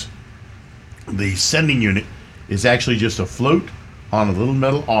tanks, the sending unit is actually just a float on a little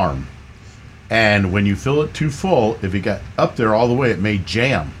metal arm. And when you fill it too full, if it got up there all the way, it may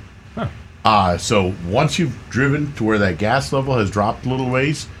jam. Huh. So once you've driven to where that gas level has dropped a little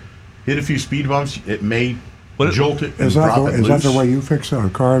ways, hit a few speed bumps, it may jolt it and drop it loose. Is that the way you fix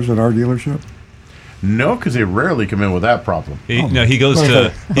cars at our dealership? No, because they rarely come in with that problem. He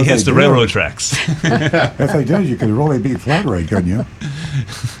hits the railroad tracks. If they did, you could really beat flat rate, couldn't you?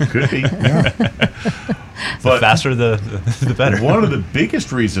 Could be. Yeah. But the faster, the better. One of the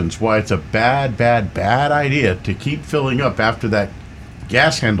biggest reasons why it's a bad idea to keep filling up after that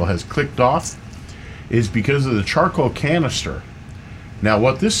gas handle has clicked off is because of the charcoal canister. Now,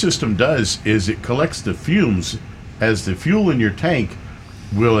 what this system does is it collects the fumes as the fuel in your tank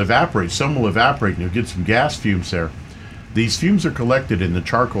will evaporate. Some will evaporate and you'll get some gas fumes there. These fumes are collected in the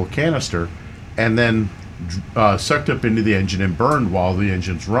charcoal canister and then sucked up into the engine and burned while the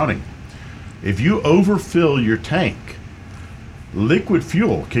engine's running. If you overfill your tank, liquid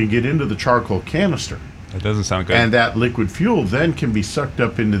fuel can get into the charcoal canister. That doesn't sound good. And that liquid fuel then can be sucked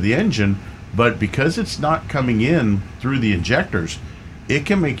up into the engine, but because it's not coming in through the injectors, it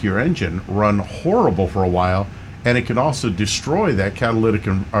can make your engine run horrible for a while, and it can also destroy that catalytic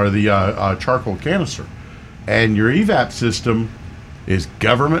or the charcoal canister. And your evap system is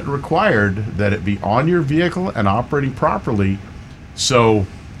government required that it be on your vehicle and operating properly. So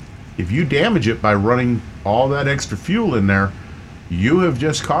if you damage it by running all that extra fuel in there, you have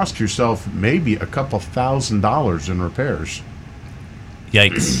just cost yourself maybe a couple $1,000s in repairs.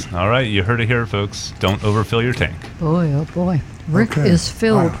 Yikes. All right, you heard it here, folks. Don't overfill your tank. Boy, oh boy. Rick is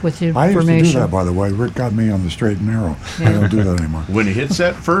filled with information. I used to do that, by the way. Rick got me on the straight and narrow. Yeah. I don't do that anymore. When it hits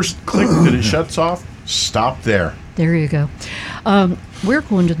that first click that it shuts off, stop there. There you go. We're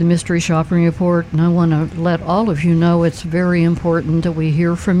going to the Mystery Shopping Report, and I want to let all of you know it's very important that we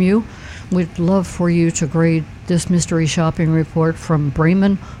hear from you. We'd love for you to grade this Mystery Shopping Report from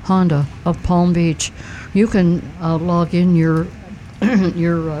Braman Honda of Palm Beach. You can log in your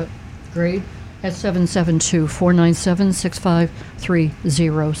grade at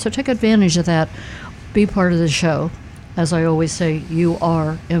 772-497-6530. So take advantage of that. Be part of the show. As I always say, you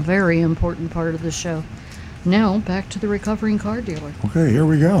are a very important part of the show. Now, back to the recovering car dealer. Okay, here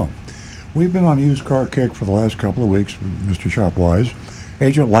we go. We've been on used car kick for the last couple of weeks, Mr. Shopwise.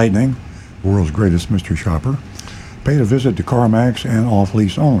 Agent Lightning, the world's greatest mystery shopper, paid a visit to CarMax and Off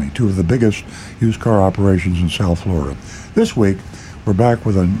Lease Only, two of the biggest used car operations in South Florida. This week, we're back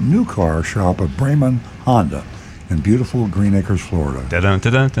with a new car shop of Braman Honda in beautiful Green Acres, Florida.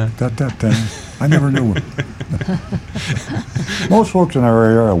 Da-dun-da-dun-dun. I never knew. Most folks in our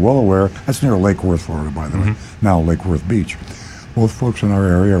area are well aware. That's near Lake Worth, Florida, by the way. Now Lake Worth Beach. Most folks in our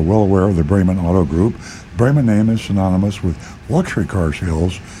area are well aware of the Braman Auto Group. The Braman name is synonymous with luxury car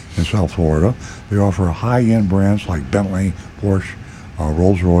sales in South Florida. They offer high-end brands like Bentley, Porsche,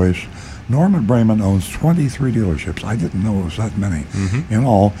 Rolls-Royce. Norman Braman owns 23 dealerships. I didn't know it was that many in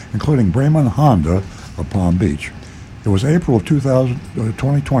all, including Braman Honda of Palm Beach. It was April of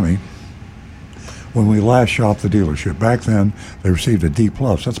 2020 when we last shopped the dealership. Back then, they received a D+.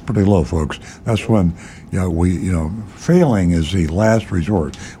 That's pretty low, folks. That's when failing is the last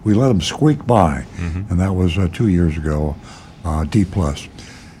resort. We let them squeak by, and that was 2 years ago, D+.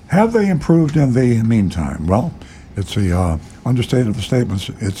 Have they improved in the meantime? Well, it's the understatement of the statements.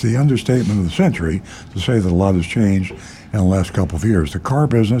 It's the understatement of the century to say that a lot has changed in the last couple of years. The car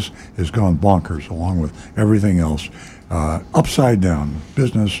business has gone bonkers, along with everything else. Upside down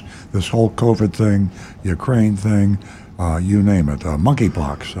business, this whole COVID thing, Ukraine thing, you name it,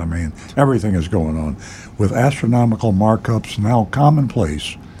 monkeypox. I mean, everything is going on. With astronomical markups now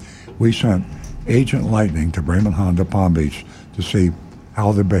commonplace, we sent Agent Lightning to Braman Honda Palm Beach to see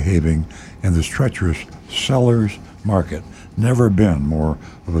how they're behaving in this treacherous seller's market. Never been more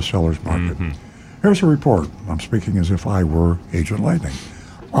of a seller's market. Here's a report. I'm speaking as if I were Agent Lightning.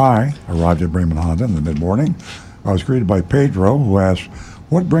 I arrived at Braman Honda in the mid-morning. I was greeted by Pedro, who asked,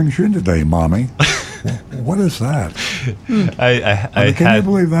 "What brings you in today, Mommy?" What is that? Can you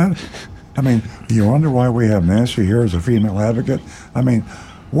believe that? I mean, you wonder why we have Nancy here as a female advocate? I mean,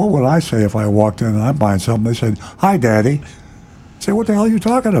 What would I say if I walked in and I'm buying something? They said, "Hi, Daddy." I say, "What the hell are you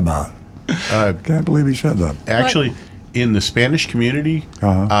talking about?" Can't believe he said that. Actually, in the Spanish community,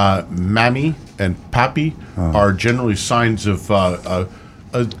 "mami" and "papi" are generally signs of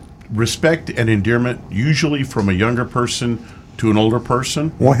respect and endearment, usually from a younger person to an older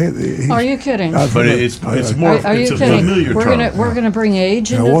person. Well, are you kidding? But it's more. Are you it's a kidding? familiar term. We're gonna bring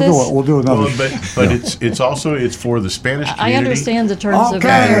age into this. We'll do another. But it's also for the Spanish community. I understand the terms of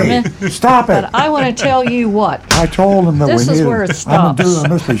Okay, endearment. stop it. But I want to tell you what. I told him that This we is needed. where it I'm stops. doing a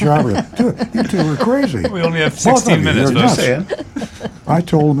mystery shopper. You two are crazy. We only have Both 16 of you, minutes, you're folks. nuts. I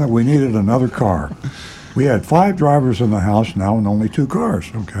told him that we needed another car. We had 5 drivers in the house now and only 2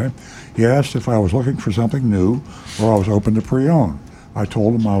 cars. Okay. He asked if I was looking for something new or I was open to pre-owned. I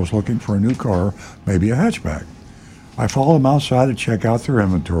told him I was looking for a new car, maybe a hatchback. I followed him outside to check out their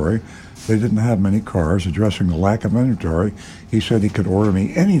inventory. They didn't have many cars. Addressing the lack of inventory, he said he could order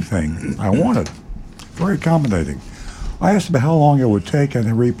me anything I wanted. Very accommodating. I asked him how long it would take, and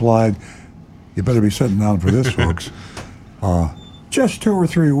he replied, "You better be sitting down for this, folks. Just 2 or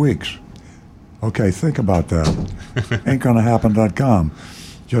 3 weeks." Okay, think about that. Ain't gonna happen.com.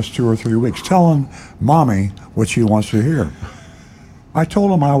 Just 2 or 3 weeks. Telling Mommy what she wants to hear. I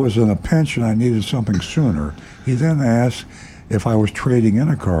told him I was in a pinch and I needed something sooner. He then asked if I was trading in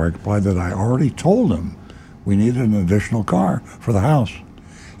a car. I replied that I already told him we needed an additional car for the house.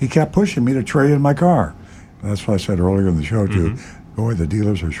 He kept pushing me to trade in my car. That's what I said earlier in the show, too. Boy, the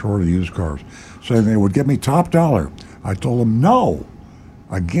dealers are short of used cars. Saying they would give me top dollar. I told him no.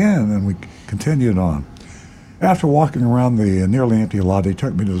 Again, and we continued on. After walking around the nearly empty lot, he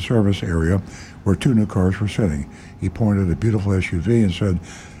took me to the service area where 2 new cars were sitting. He pointed at a beautiful SUV and said,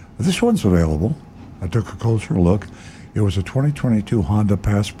 "This one's available." I took a closer look. It was a 2022 Honda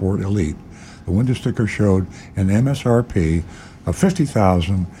Passport Elite. The window sticker showed an MSRP of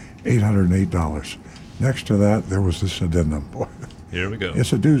 $50,808. Next to that, there was this addendum. Boy, Here we go.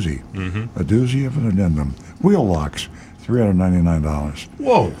 it's a doozy. A doozy of an addendum. Wheel locks, $399.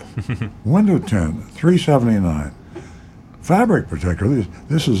 Whoa. Window tint, $379. Fabric protector,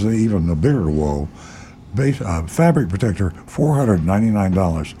 this is even a bigger woe. Fabric protector,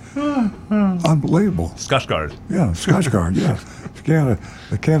 $499. Unbelievable. Scotch Guard. Yeah, Scotch Guard, yeah.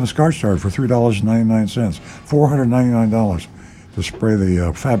 A can of Scotch Guard for $3.99. $499 to spray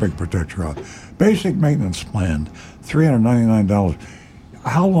the fabric protector on. Basic maintenance plan, $399.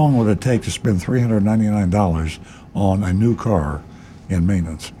 How long would it take to spend $399 on a new car in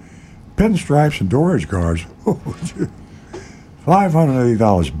maintenance? Pinstripes and door edge guards,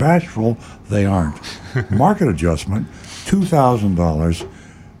 $580. Bashful, they aren't. Market adjustment, $2,000.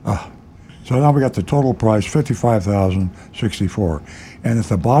 So now we got the total price, $55,064. And at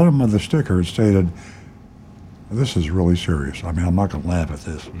the bottom of the sticker, it stated, this is really serious. I mean, I'm not going to laugh at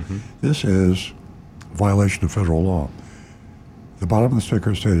this. This is a violation of federal law. The bottom of the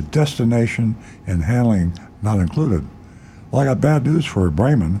sticker stated, destination and handling not included. Well, I got bad news for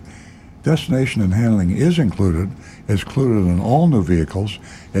Braman. Destination and handling is included. It's included in all new vehicles.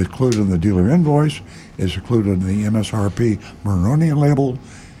 It's included in the dealer invoice. It's included in the MSRP Maroni label.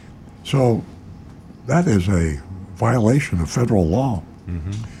 So that is a violation of federal law.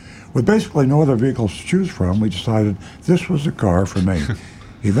 With basically no other vehicles to choose from, we decided this was the car for me.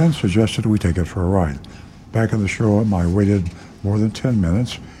 He then suggested we take it for a ride. Back in the showroom, I waited more than 10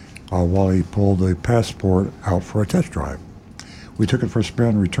 minutes while he pulled the Passport out for a test drive. We took it for a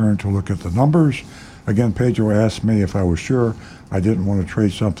spin, returned to look at the numbers. Again, Pedro asked me if I was sure I didn't want to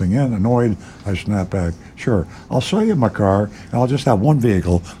trade something in. Annoyed, I snapped back, "Sure, I'll sell you my car, and I'll just have one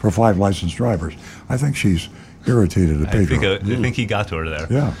vehicle for 5 licensed drivers." I think she's irritated at Pedro. I think he got to her there.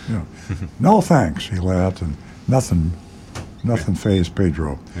 Yeah. "No thanks," he laughed, and nothing fazed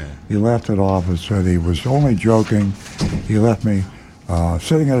Pedro. Yeah. He laughed it off and said he was only joking. He left me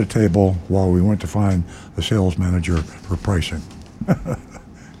sitting at a table while we went to find the sales manager for pricing.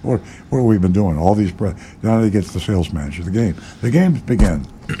 What have we been doing? All these now he gets the sales manager. The games begin.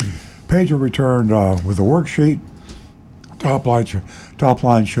 Pedro returned with a worksheet. Top line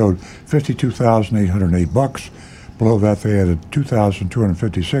showed $52,808. Below that, they added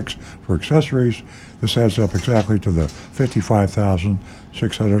 $2,256 for accessories. This adds up exactly to the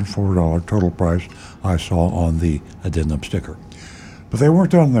 $55,604 total price I saw on the addendum sticker. But they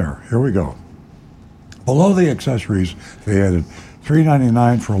weren't done there. Here we go. Below the accessories, they added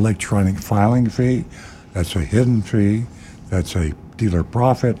 $399 for electronic filing fee. That's a hidden fee. That's a dealer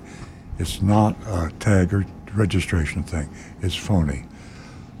profit. It's not a tag or registration thing. It's phony.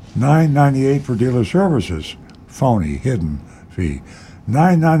 $998 for dealer services. Phony, hidden fee.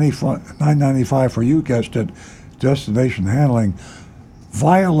 $995 for, you guessed it, destination handling.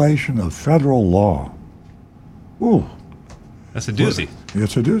 Violation of federal law. Ooh. That's a doozy.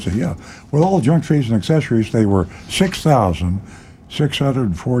 It's a doozy, yeah. With all junk fees and accessories, they were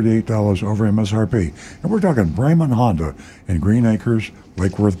 $6,648 over MSRP. And we're talking Braman Honda in Green Acres,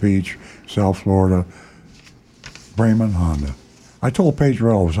 Lake Worth Beach, South Florida. Braman Honda. I told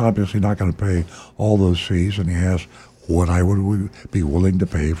Pedro I was obviously not going to pay all those fees, and he asked what I would be willing to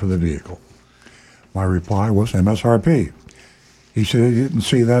pay for the vehicle. My reply was MSRP. He said he didn't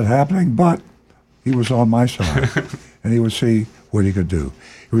see that happening, but he was on my side, and he would see what he could do.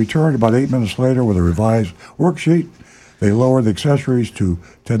 He returned about 8 minutes later with a revised worksheet. They lowered the accessories to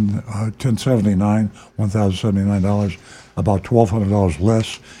 $1,079, about $1,200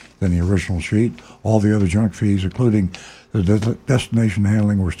 less than the original sheet. All the other junk fees, including the destination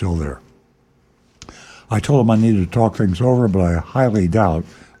handling, were still there. I told him I needed to talk things over, but I highly doubt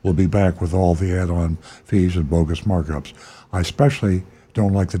we'll be back with all the add-on fees and bogus markups. I especially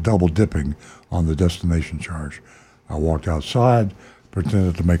don't like the double dipping on the destination charge. I walked outside,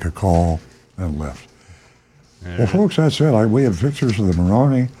 pretended to make a call, and left. Well, folks, that's it. We have pictures of the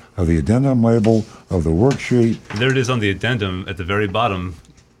Moroni, of the addendum label, of the worksheet. There it is on the addendum at the very bottom.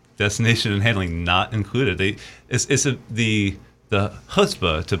 Destination and handling not included. It's the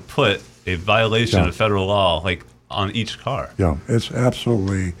chutzpah to put a violation of federal law like on each car. Yeah, it's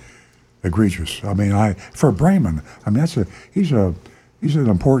absolutely egregious. I mean, for Braman, I mean he's an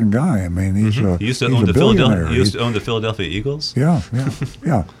important guy. I mean, he used to own the Philadelphia Eagles. Yeah.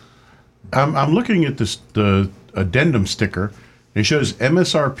 I'm looking at the addendum sticker. It shows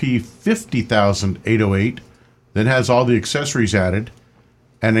MSRP $50,808, then has all the accessories added,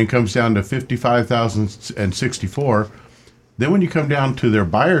 and then comes down to $55,064. Then when you come down to their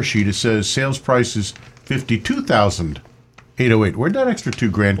buyer sheet, it says sales price is $52,808. Where'd that extra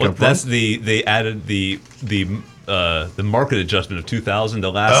 $2,000 come from? That's they added the market adjustment of $2,000,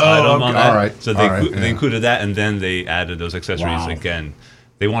 the last item on that. All right. So they included that, and then they added those accessories again.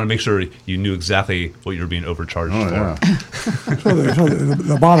 They want to make sure you knew exactly what you were being overcharged for. Yeah. So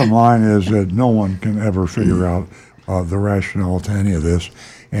the bottom line is that no one can ever figure out the rationale to any of this,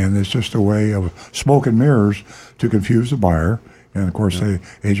 and it's just a way of smoke and mirrors to confuse the buyer. And of course,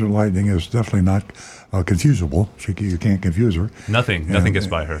 Agent Lightning is definitely not confusable. You can't confuse her. Nothing gets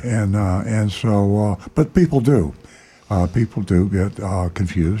by her. And so, but people do. People do get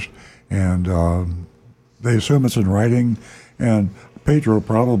confused, and they assume it's in writing. And Pedro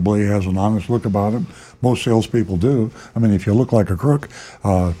probably has an honest look about him. Most salespeople do. I mean, if you look like a crook,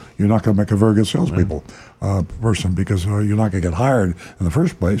 you're not going to make a very good salespeople person, because you're not going to get hired in the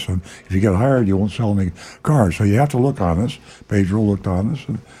first place. And if you get hired, you won't sell any cars. So you have to look honest. Pedro looked honest,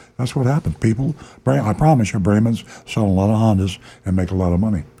 and that's what happened. I promise you, Braman's sell a lot of Hondas and make a lot of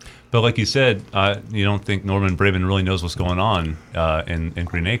money. But like you said, you don't think Norman Braman really knows what's going on in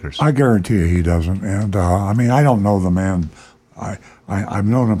Green Acres? I guarantee you he doesn't. And I mean, I don't know the man. I've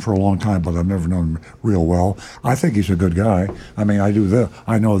known him for a long time, but I've never known him real well. I think he's a good guy. I mean, I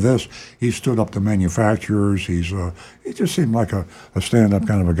know this. He stood up to manufacturers. He just seemed like a stand-up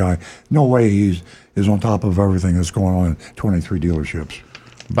kind of a guy. No way is on top of everything that's going on in 23 dealerships.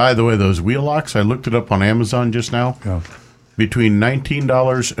 By the way, those wheel locks, I looked it up on Amazon just now. Yeah. Between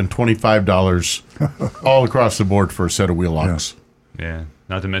 $19 and $25 all across the board for a set of wheel locks. Yeah.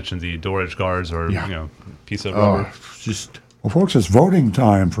 Not to mention the door edge guards or piece of rubber. Well, folks, it's voting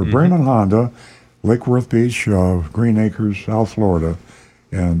time for Braman Honda, Lake Worth Beach, Green Acres, South Florida,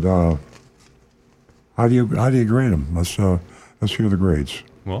 and how do you grade them? Let's hear the grades.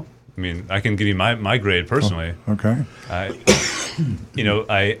 Well, I mean, I can give you my grade personally. Oh, okay. I'm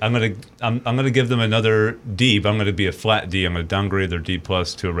gonna give them another D, but I'm gonna be a flat D. I'm gonna downgrade their D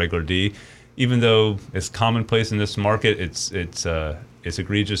plus to a regular D, even though it's commonplace in this market. It's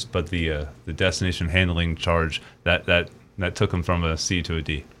egregious, but the destination handling charge that took them from a C to a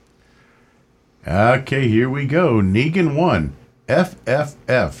D. Okay, here we go. Negan 1,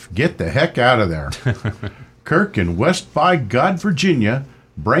 FFF. Get the heck out of there. Kirk in West by God, Virginia.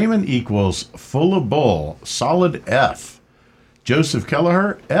 Braman equals full of bull. Solid F. Joseph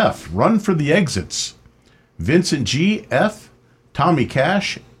Kelleher, F. Run for the exits. Vincent G, F. Tommy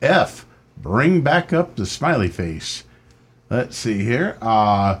Cash, F. Bring back up the smiley face. Let's see here.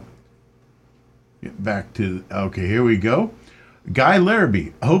 Get back to, okay, here we go. Guy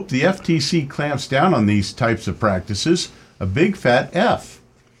Larrabee, hope the FTC clamps down on these types of practices. A big fat F.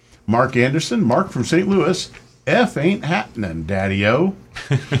 Mark Anderson, Mark from St. Louis, F ain't happening, Daddy-O.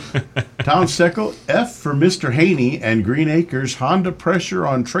 Tom Seckel, F for Mr. Haney and Green Acres Honda pressure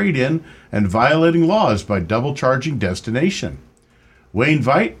on trade-in and violating laws by double charging destination. Wayne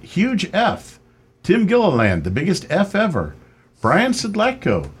Veit, huge F. Tim Gilliland, the biggest F ever. Brian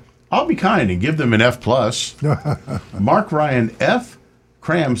Sidlecko, I'll be kind and give them an F+. Mark Ryan, F.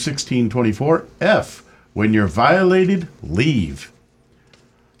 Cram 1624, F. When you're violated, leave.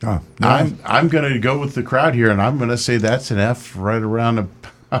 No. I'm going to go with the crowd here, and I'm going to say that's an F right around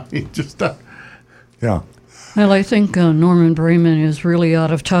Yeah. Well, I think Norman Braman is really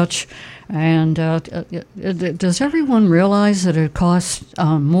out of touch. And does everyone realize that it costs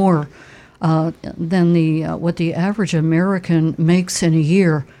more than what the average American makes in a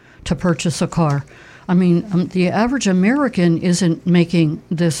year to purchase a car? I mean, the average American isn't making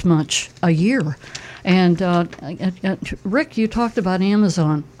this much a year. And Rick, you talked about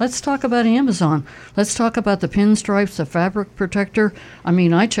Amazon. Let's talk about Amazon. Let's talk about the pinstripes, the fabric protector. I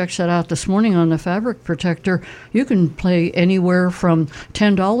mean, I checked that out this morning on the fabric protector. You can pay anywhere from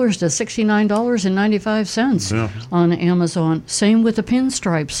 $10 to $69.95 on Amazon. Same with the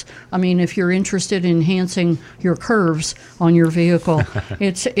pinstripes. I mean, if you're interested in enhancing your curves on your vehicle,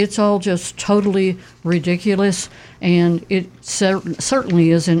 it's all just totally ridiculous, and it certainly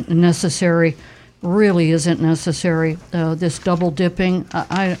isn't necessary. Really isn't necessary. This double dipping,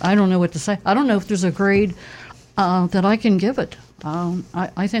 I don't know what to say. I don't know if there's a grade that I can give it.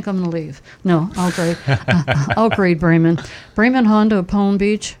 I think I'm going to leave. No, I'll grade. I'll grade Braman. Braman Honda, Palm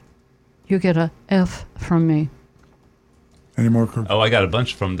Beach, you get a F from me. Any more? Oh, I got a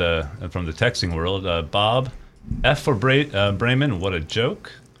bunch from the texting world. Bob, F for Braman. What a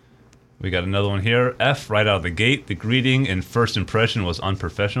joke. We got another one here. F right out of the gate. The greeting and first impression was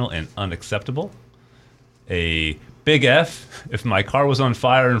unprofessional and unacceptable. A big F. If my car was on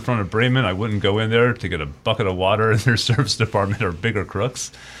fire in front of Braman, I wouldn't go in there to get a bucket of water, and their service department are bigger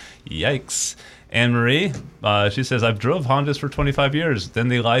crooks. Yikes. Anne Marie, she says, I've drove Hondas for 25 years. Then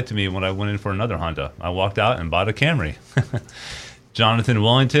they lied to me when I went in for another Honda. I walked out and bought a Camry. Jonathan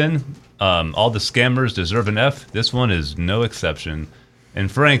Wellington, all the scammers deserve an F. This one is no exception. And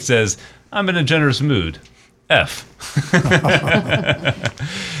Frank says, I'm in a generous mood. F.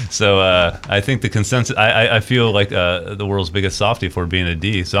 So I think the consensus, I feel like the world's biggest softie for being a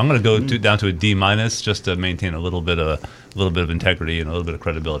D. So I'm going to go down to a D- just to maintain a little bit of integrity and a little bit of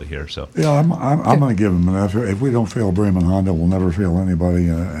credibility here. So yeah, I'm going to give them an F. If we don't fail Braman Honda, we'll never fail anybody,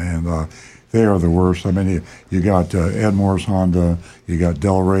 and they are the worst. I mean, you got Ed Morris Honda, you got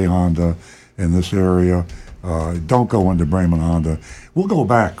Delray Honda in this area. Don't go into Braman Honda. We'll go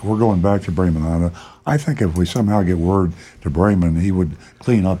back. We're going back to Braman Honda. I think if we somehow get word to Braman, he would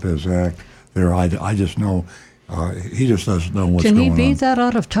clean up his act there. I just know he just doesn't know what's going on. Can he beat that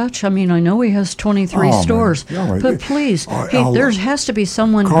out of touch? I mean, I know he has 23 stores, but please, there has to be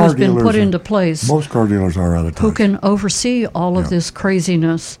someone who's been put into place. Most car dealers are out of touch. Who can oversee all of this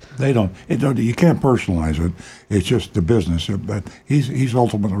craziness. They don't. You can't personalize it. It's just the business. But he's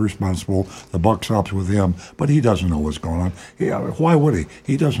ultimately responsible. The buck stops with him, but he doesn't know what's going on. Why would he?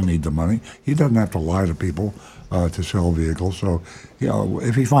 He doesn't need the money. He doesn't have to lie to people to sell vehicles. So,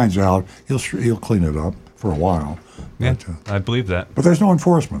 if he finds out, he'll clean it up for a while. Yeah, I believe that. But there's no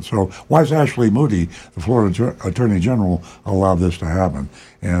enforcement. So why is Ashley Moody, the Florida Attorney General, allowed this to happen?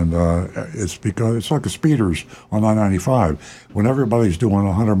 And it's because it's like the speeders on I-95. When everybody's doing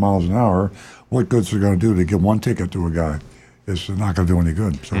 100 miles an hour, what good's it going to do to give one ticket to a guy? It's not going to do any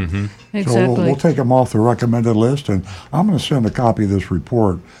good. So, Exactly. So we'll take him off the recommended list, and I'm going to send a copy of this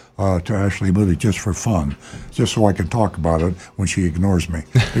report to Ashley Moody just for fun, just so I can talk about it when she ignores me.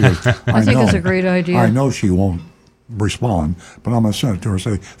 Because I think it's a great idea. I know she won't respond, but I'm going to send it to her and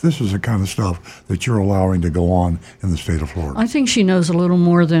say, this is the kind of stuff that you're allowing to go on in the state of Florida. I think she knows a little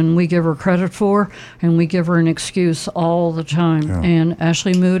more than we give her credit for, and we give her an excuse all the time. Yeah. And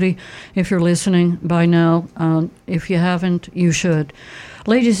Ashley Moody, if you're listening by now, if you haven't, you should.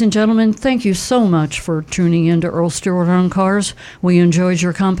 Ladies and gentlemen, thank you so much for tuning in to Earl Stewart on Cars. We enjoyed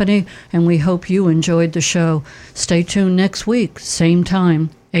your company, and we hope you enjoyed the show. Stay tuned next week, same time,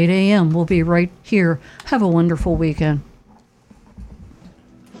 8 a.m. We'll be right here. Have a wonderful weekend.